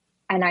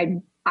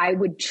 And I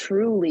would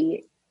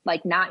truly,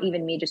 like, not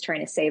even me just trying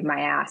to save my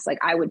ass. Like,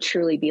 I would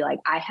truly be like,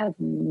 I have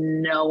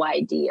no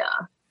idea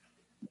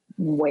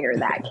where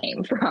that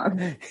came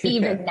from.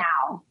 Even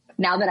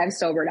now that I've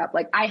sobered up,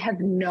 like, I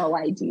have no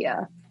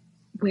idea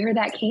where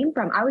that came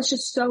from. I was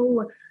just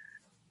so,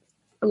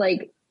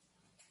 like,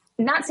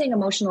 not saying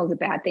emotional is a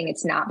bad thing.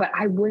 It's not, but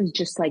I was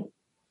just like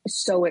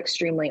so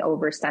extremely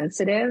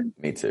oversensitive.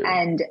 Me too.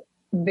 And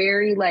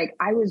very like,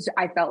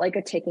 I felt like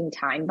a ticking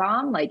time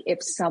bomb. Like,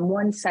 if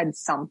someone said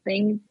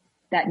something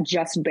that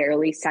just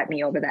barely set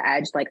me over the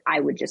edge, like, I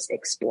would just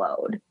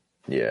explode.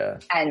 Yeah.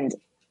 And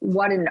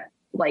what an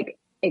like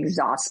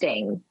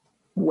exhausting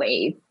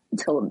way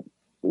to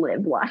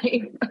live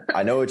life.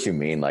 I know what you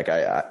mean. Like,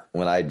 I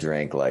when I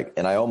drank, like,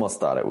 and I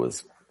almost thought it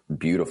was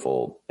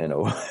beautiful in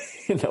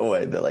a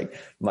way that like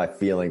my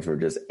feelings were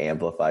just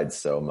amplified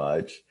so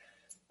much.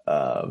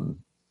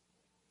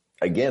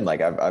 Again, like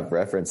I've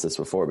referenced this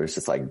before, but it's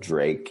just like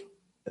Drake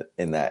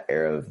in that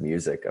era of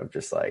music of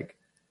just like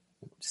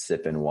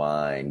sipping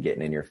wine,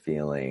 getting in your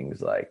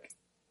feelings, like,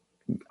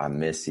 I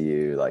miss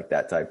you, like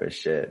that type of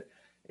shit.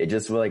 It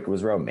just like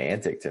was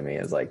romantic to me.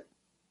 It's like,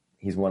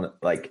 he's one,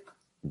 like,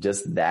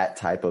 just that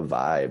type of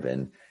vibe.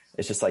 And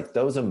it's just like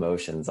those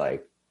emotions,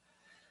 like,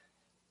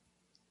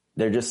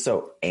 they're just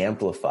so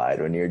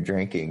amplified when you're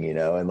drinking, you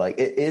know? And like,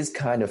 it is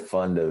kind of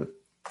fun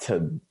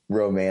to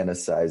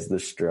romanticize the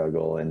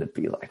struggle and to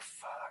be like,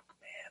 fuck,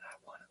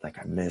 man,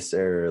 I miss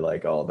her,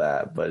 like all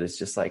that. But it's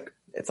just like,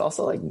 it's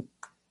also like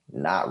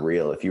not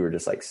real if you were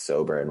just like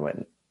sober and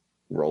went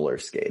roller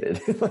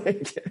skated.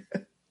 Like,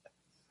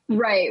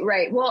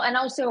 Right. Well, and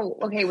also,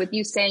 okay, with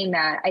you saying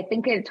that, I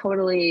think it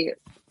totally,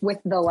 with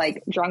the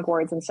like drunk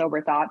words and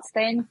sober thoughts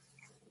thing,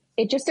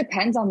 it just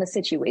depends on the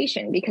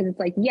situation, because it's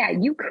like, yeah,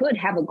 you could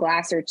have a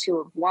glass or two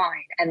of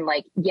wine and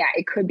like, yeah,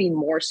 it could be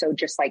more so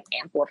just like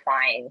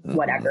amplifying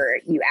whatever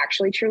you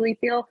actually truly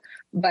feel.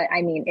 But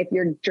I mean, if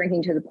you're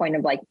drinking to the point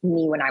of like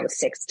me when I was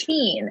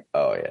 16,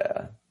 oh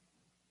yeah,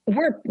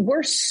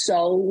 we're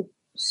so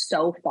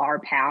far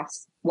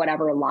past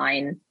whatever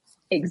line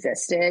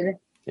existed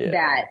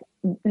that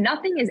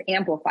nothing is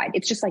amplified.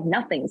 It's just like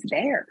nothing's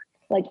there.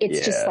 Like,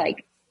 it's just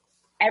like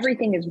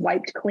everything is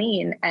wiped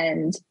clean.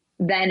 And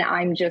then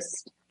I'm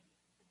just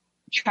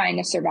trying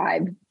to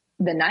survive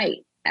the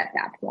night at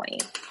that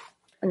point.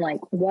 I'm like,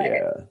 what?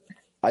 Yeah.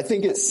 I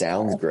think it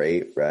sounds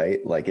great,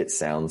 right? Like, it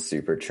sounds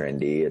super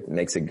trendy. It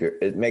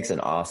makes an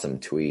awesome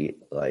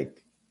tweet,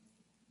 like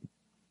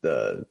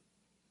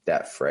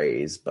that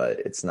phrase, but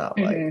it's not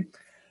like,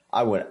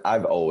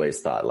 I've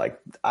always thought like,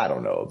 I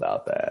don't know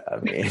about that. I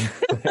mean,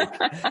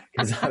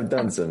 cause I've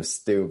done some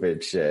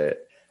stupid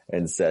shit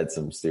and said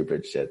some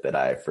stupid shit that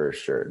I for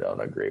sure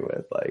don't agree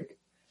with. Like,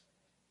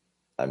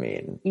 I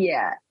mean,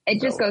 yeah,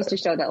 it just goes to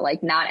show that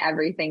like not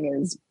everything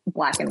is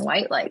black and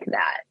white like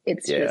that.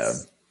 It's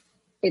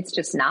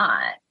just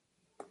not.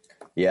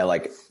 Yeah.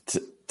 Like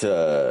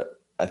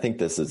I think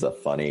this is a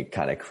funny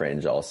kind of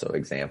cringe also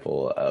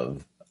example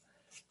of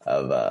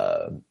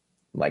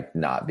like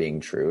not being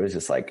true. Is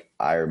just like,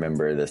 I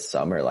remember this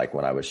summer, like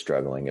when I was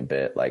struggling a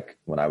bit, like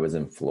when I was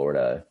in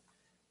Florida,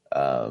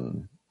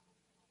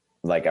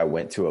 like I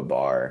went to a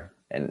bar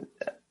and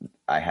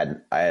I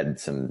had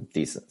some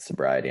decent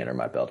sobriety under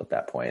my belt at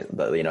that point.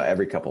 But, you know,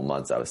 every couple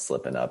months I was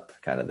slipping up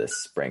kind of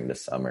this spring to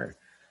summer,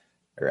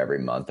 or every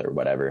month or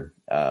whatever.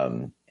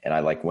 And I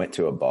like went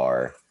to a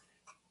bar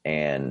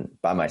and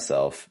by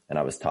myself, and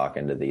I was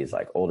talking to these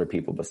like older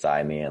people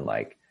beside me, and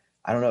like,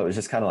 I don't know, it was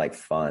just kind of like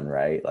fun,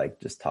 right?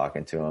 Like just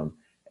talking to them.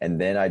 And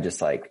then I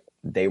just like,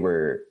 they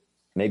were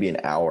maybe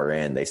an hour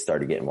in, they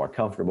started getting more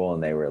comfortable,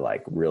 and they were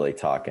like really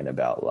talking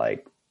about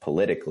like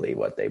politically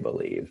what they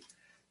believe.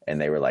 And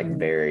they were like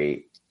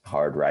very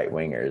hard right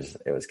wingers.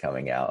 It was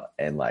coming out.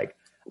 And like,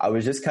 I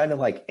was just kind of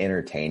like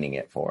entertaining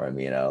it for him,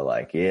 you know,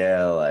 like,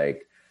 yeah,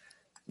 like,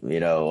 you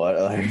know what,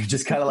 like,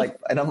 just kind of like,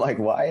 and I'm like,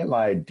 why am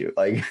I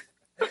like,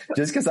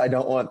 just cause I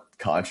don't want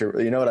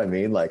controversy, you know what I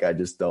mean? Like, I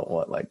just don't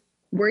want like.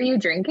 Were you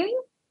drinking?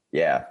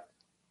 Yeah.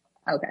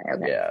 Okay.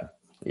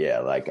 Yeah.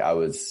 Like I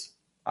was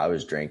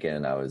drinking,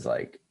 and I was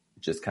like,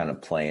 just kind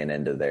of playing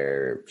into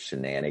their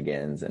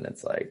shenanigans. And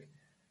it's like,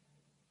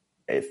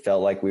 it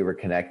felt like we were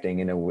connecting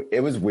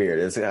it was weird.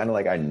 It's kind of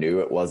like, I knew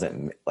it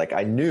wasn't like,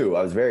 I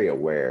was very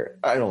aware.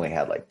 I only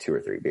had like 2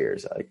 or 3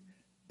 beers, like,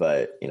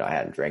 but you know, I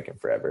hadn't drank in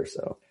forever.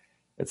 So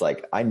it's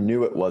like, I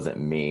knew it wasn't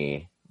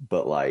me,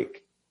 but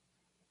like,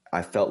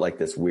 I felt like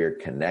this weird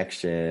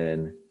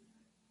connection.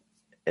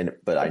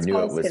 but I knew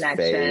it was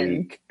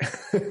connection. fake.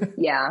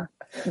 Yeah.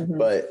 Mm-hmm.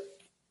 But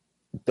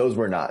those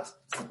were not,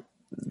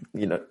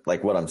 you know,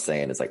 like what I'm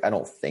saying is like, I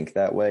don't think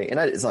that way. And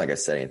it's not like I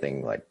said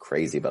anything like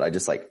crazy, but I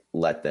just like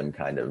let them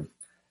kind of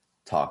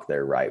talk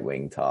their right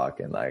wing talk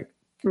and like.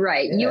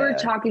 Right. Yeah. You were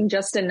talking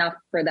just enough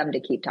for them to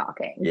keep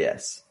talking.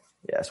 Yes.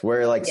 Yes.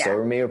 Where like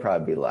sober me would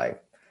probably be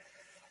like,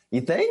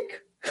 you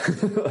think?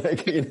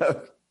 Like, you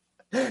know,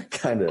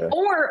 kind of.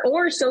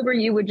 Or sober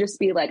you would just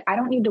be like, I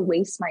don't need to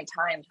waste my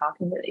time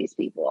talking to these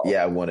people.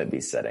 Yeah, I wouldn't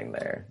be sitting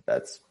there.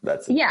 That's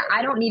yeah,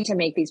 I don't need to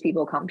make these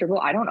people comfortable.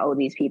 I don't owe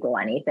these people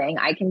anything.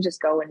 I can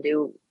just go and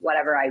do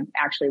whatever I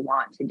actually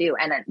want to do.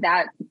 And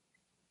that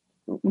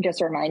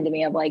just reminded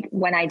me of like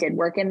when I did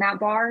work in that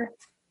bar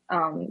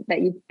that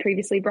you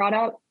previously brought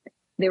up.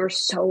 There were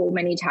so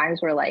many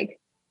times where like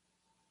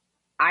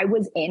I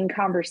was in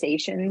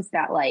conversations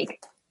that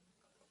like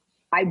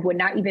I would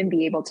not even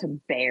be able to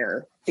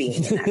bear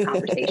being in that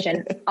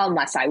conversation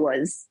unless I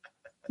was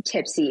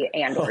tipsy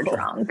and or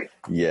drunk.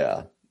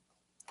 Yeah,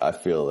 I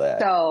feel that.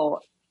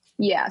 So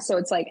yeah, so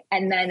it's like,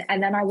 and then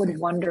I would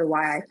wonder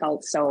why I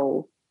felt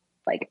so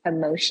like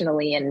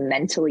emotionally and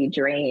mentally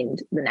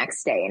drained the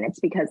next day. And it's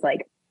because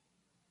like,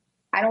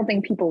 I don't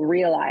think people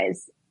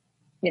realize,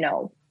 you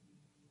know,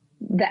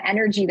 the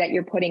energy that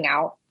you're putting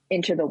out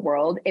into the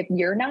world. If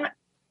you're not,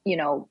 you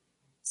know,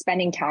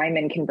 spending time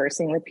and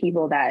conversing with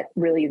people that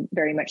really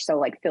very much so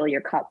like fill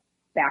your cup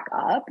back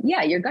up,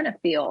 yeah, you're going to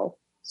feel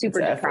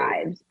super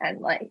deprived and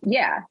like,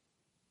 yeah.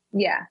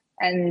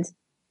 And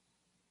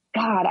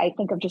God, I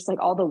think of just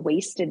like all the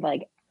wasted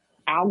like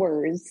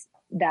hours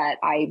that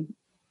I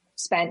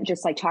spent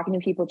just like talking to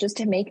people just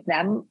to make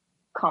them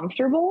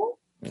comfortable.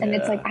 And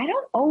it's like, I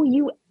don't owe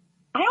you.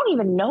 I don't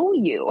even know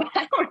you.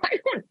 I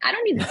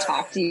don't need to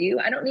talk to you.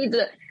 I don't need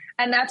to.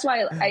 And that's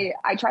why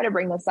I try to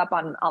bring this up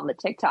on the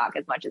TikTok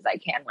as much as I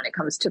can when it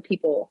comes to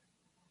people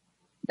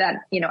that,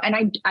 you know,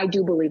 and I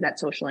do believe that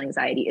social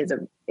anxiety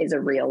is a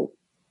real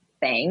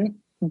thing,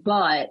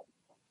 but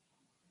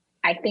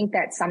I think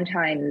that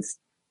sometimes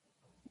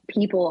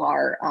people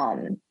are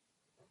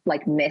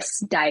like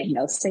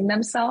misdiagnosing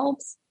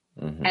themselves.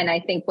 Mm-hmm. And I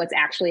think what's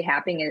actually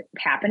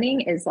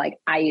happening is like,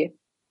 I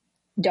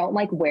don't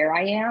like where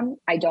I am.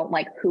 I don't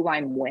like who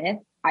I'm with.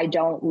 I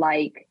don't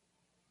like,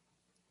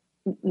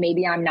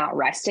 maybe I'm not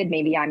rested.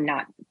 Maybe I'm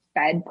not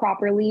fed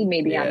properly.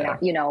 Maybe I'm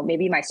not, you know,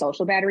 maybe my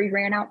social battery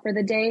ran out for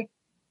the day.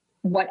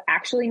 What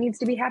actually needs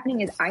to be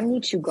happening is I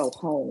need to go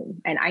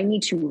home and I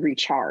need to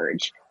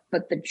recharge.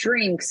 But the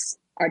drinks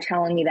are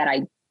telling me that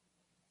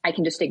I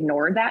can just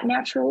ignore that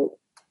natural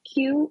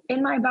cue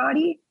in my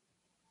body.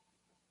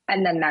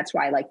 And then that's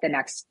why like the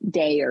next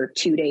day or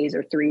 2 days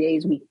or 3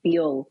 days, we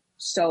feel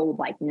so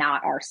like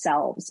not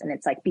ourselves. And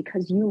it's like,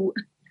 because you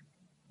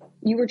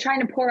were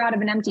trying to pour out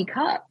of an empty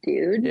cup,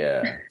 dude.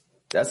 Yeah.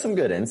 That's some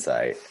good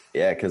insight.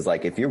 Yeah. Cause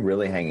like if you're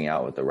really hanging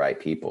out with the right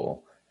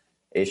people,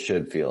 it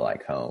should feel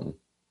like home.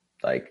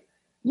 Like,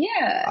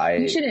 yeah,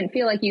 you shouldn't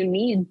feel like you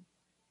need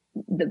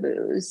the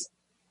booze.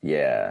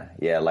 Yeah.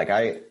 Yeah. Like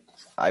I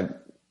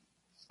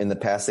in the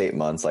past 8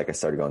 months, like I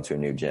started going to a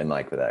new gym,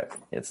 like with that,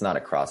 it's not a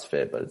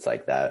CrossFit, but it's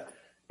like that.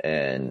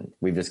 And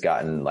we've just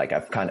gotten like,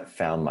 I've kind of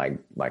found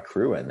my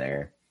crew in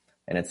there,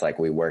 and it's like,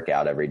 we work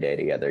out every day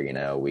together. You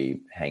know,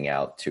 we hang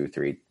out 2,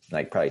 3,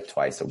 like probably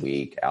twice a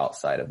week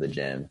outside of the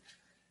gym.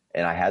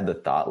 And I had the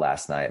thought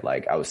last night,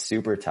 like I was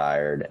super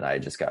tired and I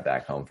just got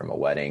back home from a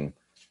wedding,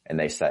 and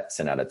they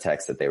sent out a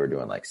text that they were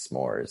doing like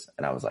s'mores.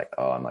 And I was like,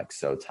 oh, I'm like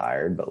so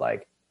tired, but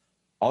like,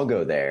 I'll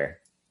go there.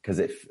 Cause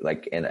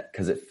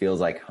it feels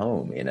like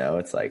home, you know,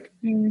 it's like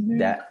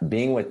that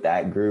being with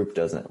that group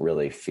doesn't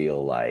really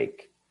feel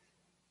like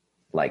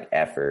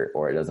effort,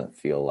 or it doesn't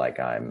feel like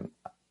I'm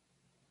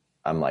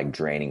like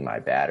draining my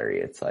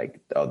battery. It's like,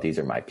 oh, these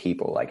are my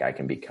people. Like I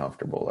can be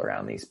comfortable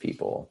around these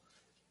people.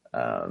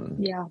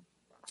 Yeah.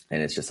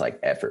 And it's just like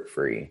effort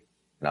free.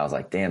 And I was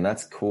like, damn,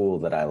 that's cool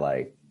that I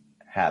like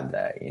have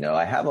that, you know.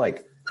 I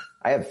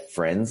have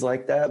friends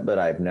like that, but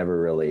I've never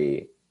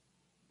really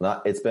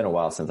it's been a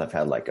while since I've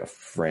had like a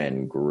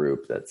friend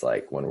group that's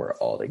like, when we're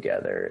all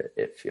together,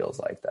 it feels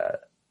like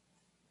that.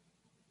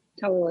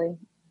 Totally.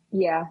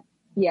 Yeah.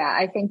 Yeah.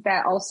 I think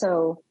that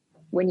also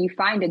when you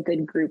find a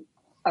good group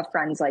of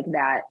friends like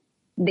that,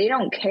 they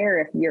don't care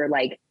if you're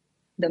like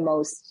the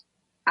most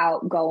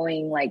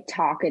outgoing, like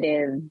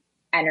talkative,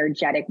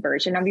 energetic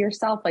version of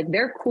yourself. Like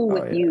they're cool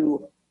with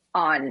you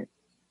on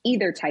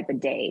either type of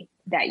day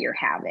that you're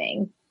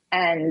having.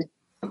 And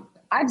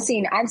I've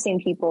seen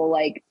people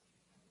like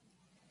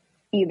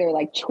either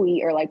like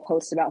tweet or like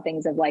post about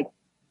things of like,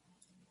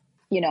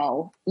 you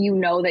know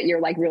that you're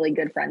like really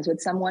good friends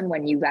with someone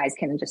when you guys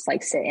can just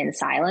like sit in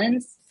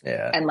silence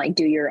and like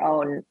do your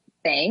own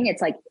thing.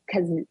 It's like,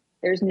 cause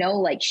there's no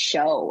like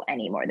show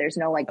anymore. There's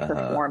no like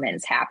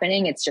performance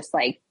happening. It's just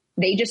like,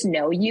 they just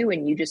know you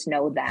and you just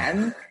know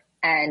them.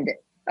 And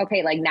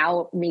okay, like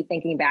now me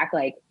thinking back,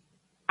 like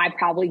I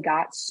probably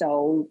got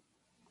so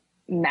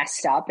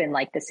messed up in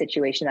like the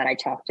situation that I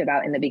talked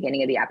about in the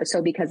beginning of the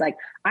episode, because like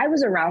I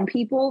was around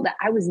people that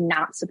I was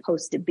not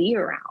supposed to be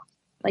around.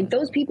 Like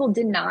those people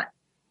did not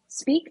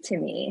speak to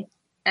me.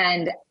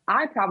 And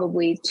I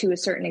probably, to a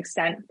certain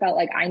extent, felt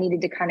like I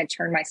needed to kind of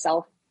turn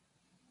myself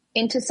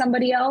into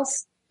somebody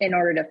else in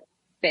order to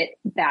fit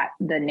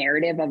the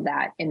narrative of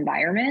that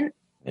environment.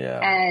 Yeah.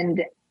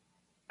 And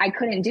I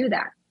couldn't do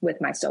that with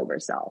my sober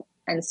self.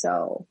 And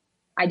so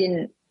I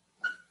didn't,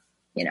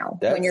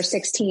 when you're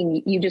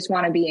 16, you just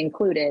want to be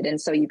included. And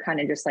so you kind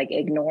of just like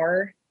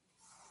ignore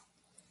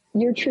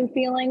your true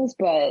feelings,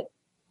 but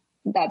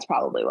that's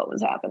probably what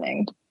was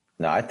happening.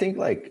 No, I think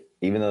like,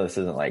 even though this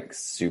isn't like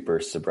super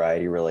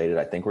sobriety related,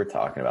 I think we're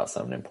talking about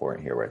something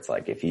important here where it's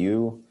like, if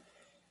you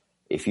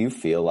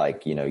feel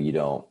like, you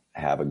don't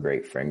have a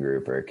great friend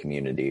group or a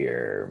community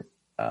or,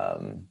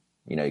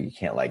 you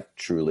can't like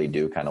truly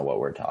do kind of what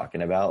we're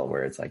talking about,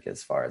 where it's like,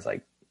 as far as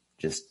like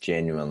just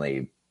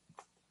genuinely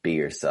be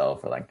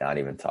yourself or like not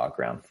even talk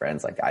around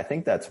friends. Like, I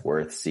think that's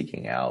worth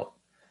seeking out.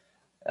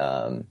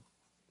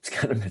 It's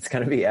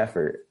going to be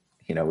effort.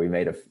 We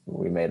made a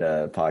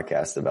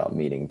podcast about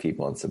meeting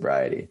people in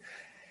sobriety.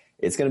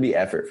 It's going to be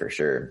effort for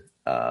sure.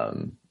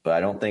 But I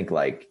don't think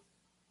I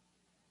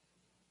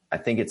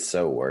think it's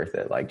so worth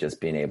it. Like just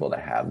being able to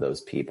have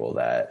those people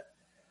that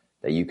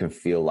you can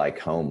feel like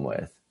home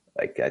with.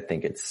 Like, I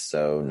think it's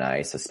so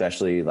nice,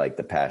 especially like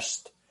the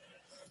past,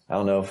 I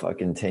don't know,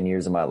 fucking 10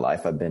 years of my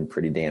life, I've been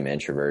pretty damn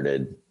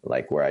introverted,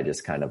 like where I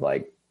just kind of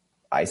like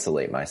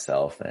isolate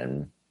myself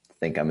and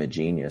think I'm a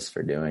genius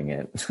for doing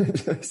it.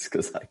 Just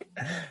cause like,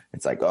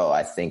 it's like, oh,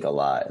 I think a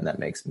lot and that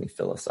makes me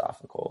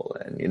philosophical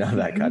and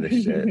that kind of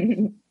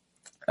shit.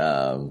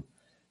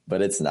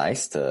 But it's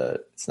nice to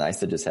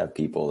just have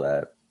people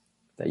that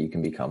you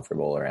can be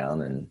comfortable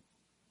around and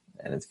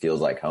it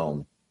feels like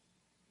home.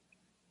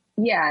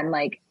 Yeah. And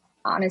like,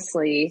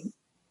 honestly,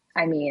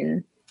 I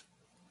mean,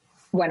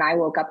 when I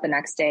woke up the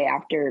next day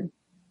after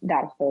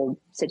that whole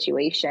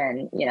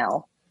situation,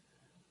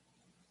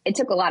 it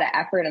took a lot of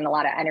effort and a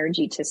lot of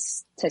energy to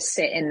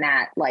sit in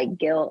that like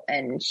guilt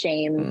and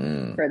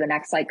shame for the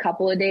next like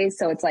couple of days.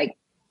 So it's like,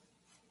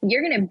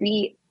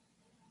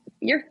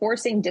 you're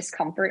forcing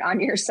discomfort on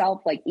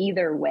yourself, like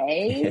either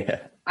way. Yeah.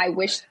 I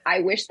wish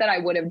that I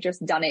would have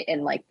just done it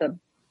in like the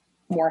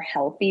more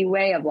healthy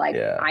way of like,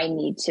 I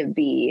need to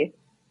be,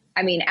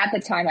 I mean, at the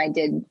time I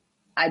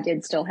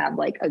did still have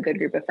like a good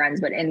group of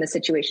friends, but in the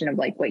situation of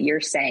like what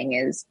you're saying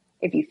is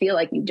if you feel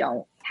like you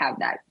don't have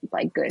that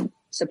like good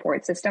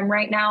support system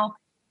right now,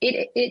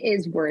 it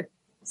is worth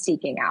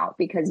seeking out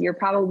because you're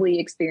probably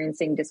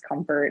experiencing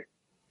discomfort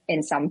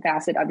in some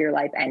facet of your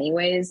life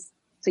anyways.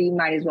 So you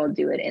might as well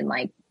do it in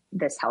like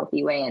this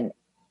healthy way. And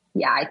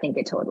yeah, I think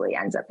it totally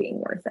ends up being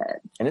worth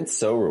it. And it's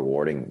so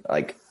rewarding.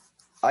 Like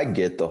I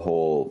get the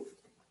whole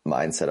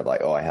mindset of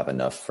like, oh, I have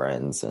enough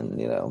friends and,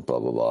 blah,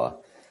 blah, blah.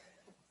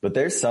 But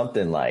there's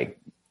something like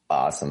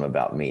awesome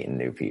about meeting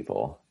new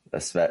people,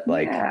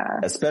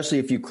 especially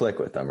if you click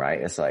with them, right?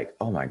 It's like,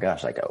 oh my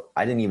gosh, like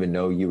I didn't even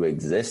know you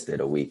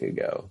existed a week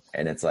ago.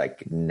 And it's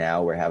like,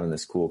 now we're having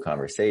this cool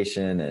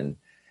conversation and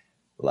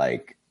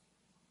like,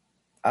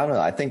 I don't know.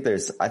 I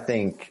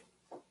think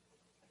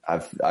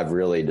I've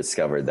really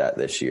discovered that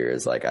this year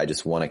is like, I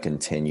just want to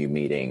continue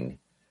meeting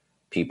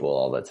people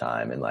all the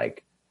time and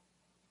like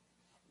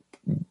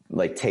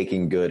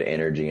taking good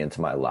energy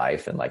into my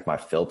life. And like my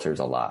filter's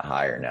a lot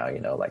higher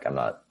now, like I'm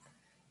not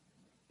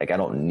like, I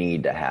don't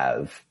need to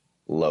have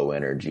low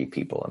energy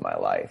people in my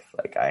life.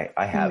 Like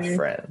I have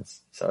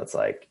friends. So it's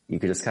like, you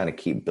could just kind of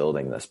keep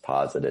building this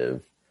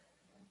positive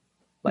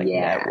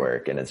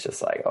network. And it's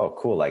just like, oh,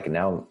 cool. Like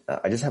now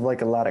I just have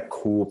like a lot of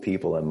cool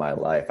people in my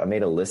life. I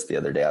made a list the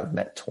other day. I've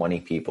met 20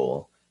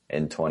 people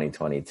in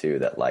 2022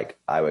 that like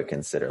I would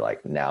consider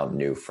like now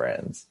new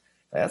friends.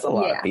 That's a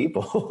lot of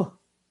people.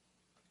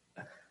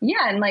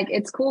 Yeah. And like,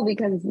 it's cool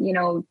because,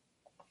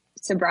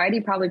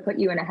 sobriety probably put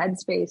you in a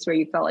headspace where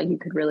you felt like you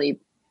could really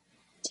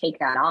take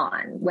that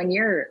on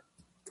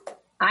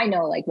I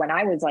know like when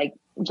I was like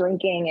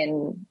drinking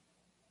and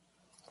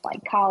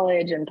like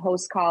college and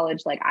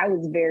post-college, like I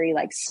was very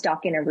like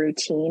stuck in a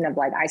routine of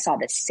like, I saw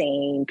the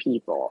same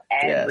people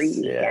every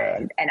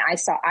weekend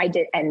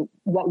and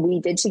what we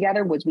did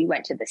together was we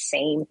went to the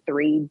same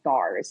 3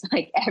 bars,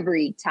 like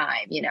every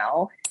time,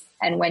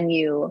 and when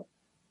you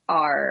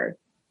are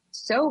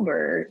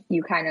sober,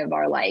 you kind of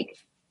are like,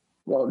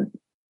 well,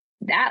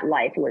 that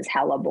life was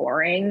hella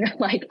boring.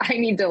 Like I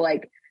need to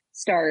like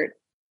start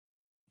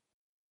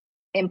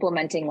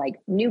implementing like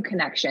new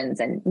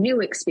connections and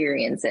new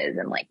experiences.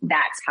 And like,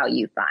 that's how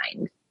you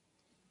find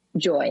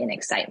joy and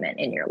excitement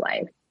in your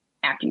life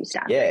after you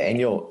stop. Yeah.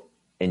 Drinking.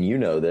 And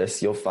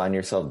you'll find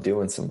yourself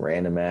doing some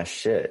random ass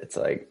shit. It's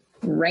like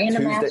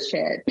ass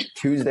shit.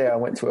 Tuesday, I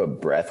went to a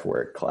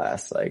breathwork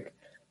class. Like,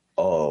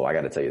 oh, I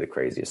got to tell you the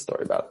craziest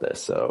story about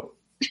this. So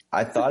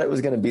I thought it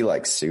was going to be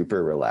like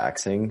super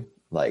relaxing,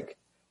 like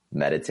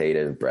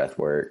meditative breath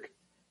work.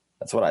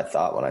 That's what I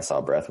thought when I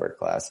saw breathwork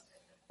class.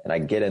 And I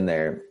get in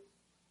there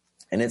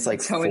and it's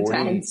like so 40.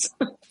 Intense.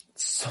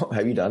 So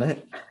have you done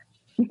it?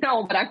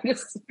 No, but I'm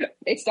just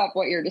based off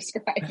what you're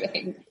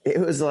describing. It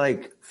was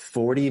like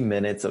 40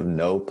 minutes of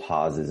no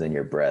pauses in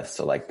your breath.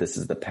 So like this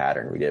is the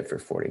pattern we did for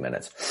 40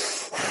 minutes.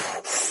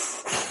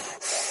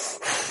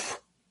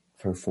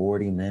 for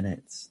 40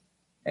 minutes.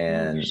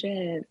 And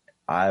shit.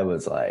 I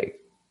was like,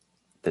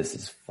 this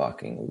is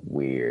fucking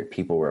weird.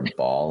 People were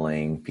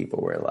bawling.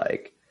 People were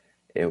like,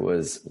 it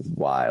was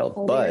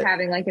wild. But you're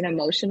having like an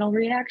emotional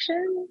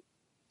reaction?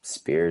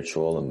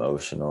 Spiritual,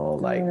 emotional,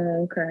 like,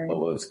 okay. What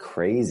was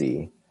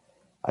crazy,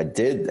 I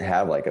did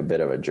have like a bit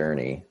of a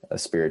journey, a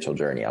spiritual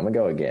journey. I'm gonna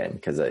go again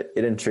because it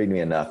intrigued me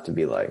enough to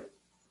be like,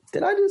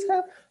 did I just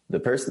have the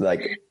person,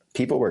 like,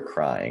 people were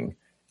crying.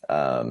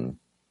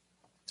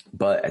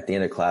 But at the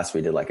end of class,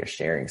 we did like a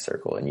sharing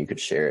circle and you could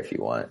share if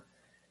you want.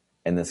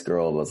 And this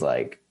girl was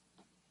like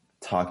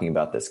talking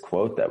about this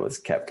quote that was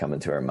kept coming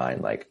to her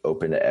mind, like,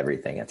 open to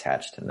everything,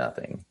 attached to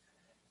nothing.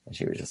 And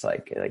she was just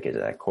like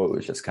that quote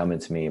was just coming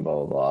to me,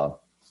 blah, blah, blah.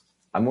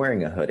 I'm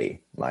wearing a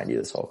hoodie, mind you,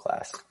 this whole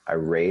class. I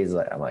raise,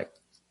 like, I'm like,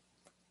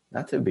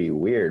 not to be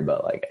weird,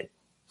 but like, I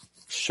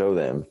show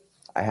them,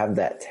 I have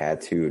that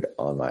tattooed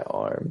on my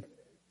arm,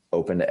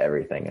 open to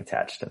everything,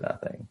 attached to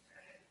nothing.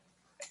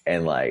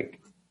 And like,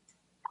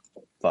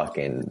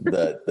 fucking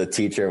the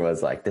teacher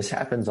was like, this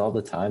happens all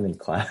the time in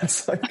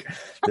class. Like,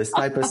 this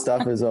type of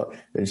stuff is,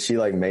 and she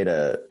like made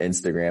a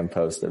Instagram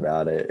post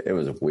about it. It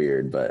was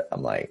weird, but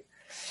I'm like,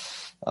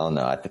 I don't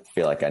know. I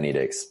feel like I need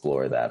to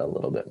explore that a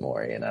little bit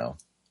more, you know?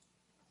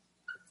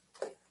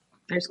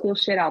 There's cool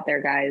shit out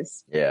there,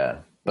 guys. Yeah.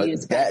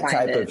 But that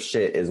type of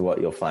shit is what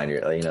you'll find.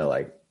 You know,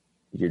 like,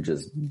 you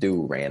just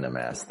do random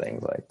ass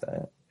things like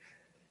that.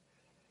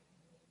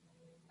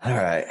 All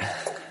right.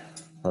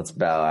 Let's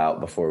bow out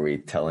before we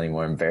tell any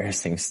more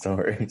embarrassing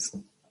stories.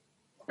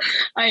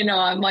 I know.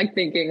 I'm like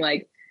thinking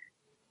like,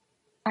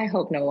 I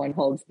hope no one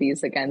holds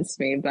these against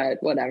me, but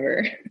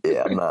whatever.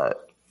 Yeah,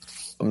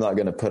 I'm not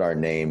going to put our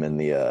name in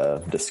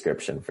the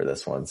description for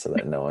this one so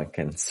that no one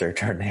can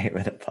search our name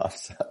and it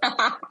pops up.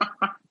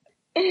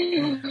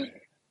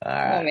 All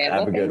right. Oh man.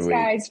 Have a good thanks week.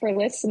 Guys, for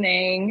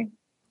listening.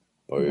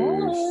 Peace.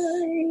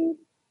 Bye.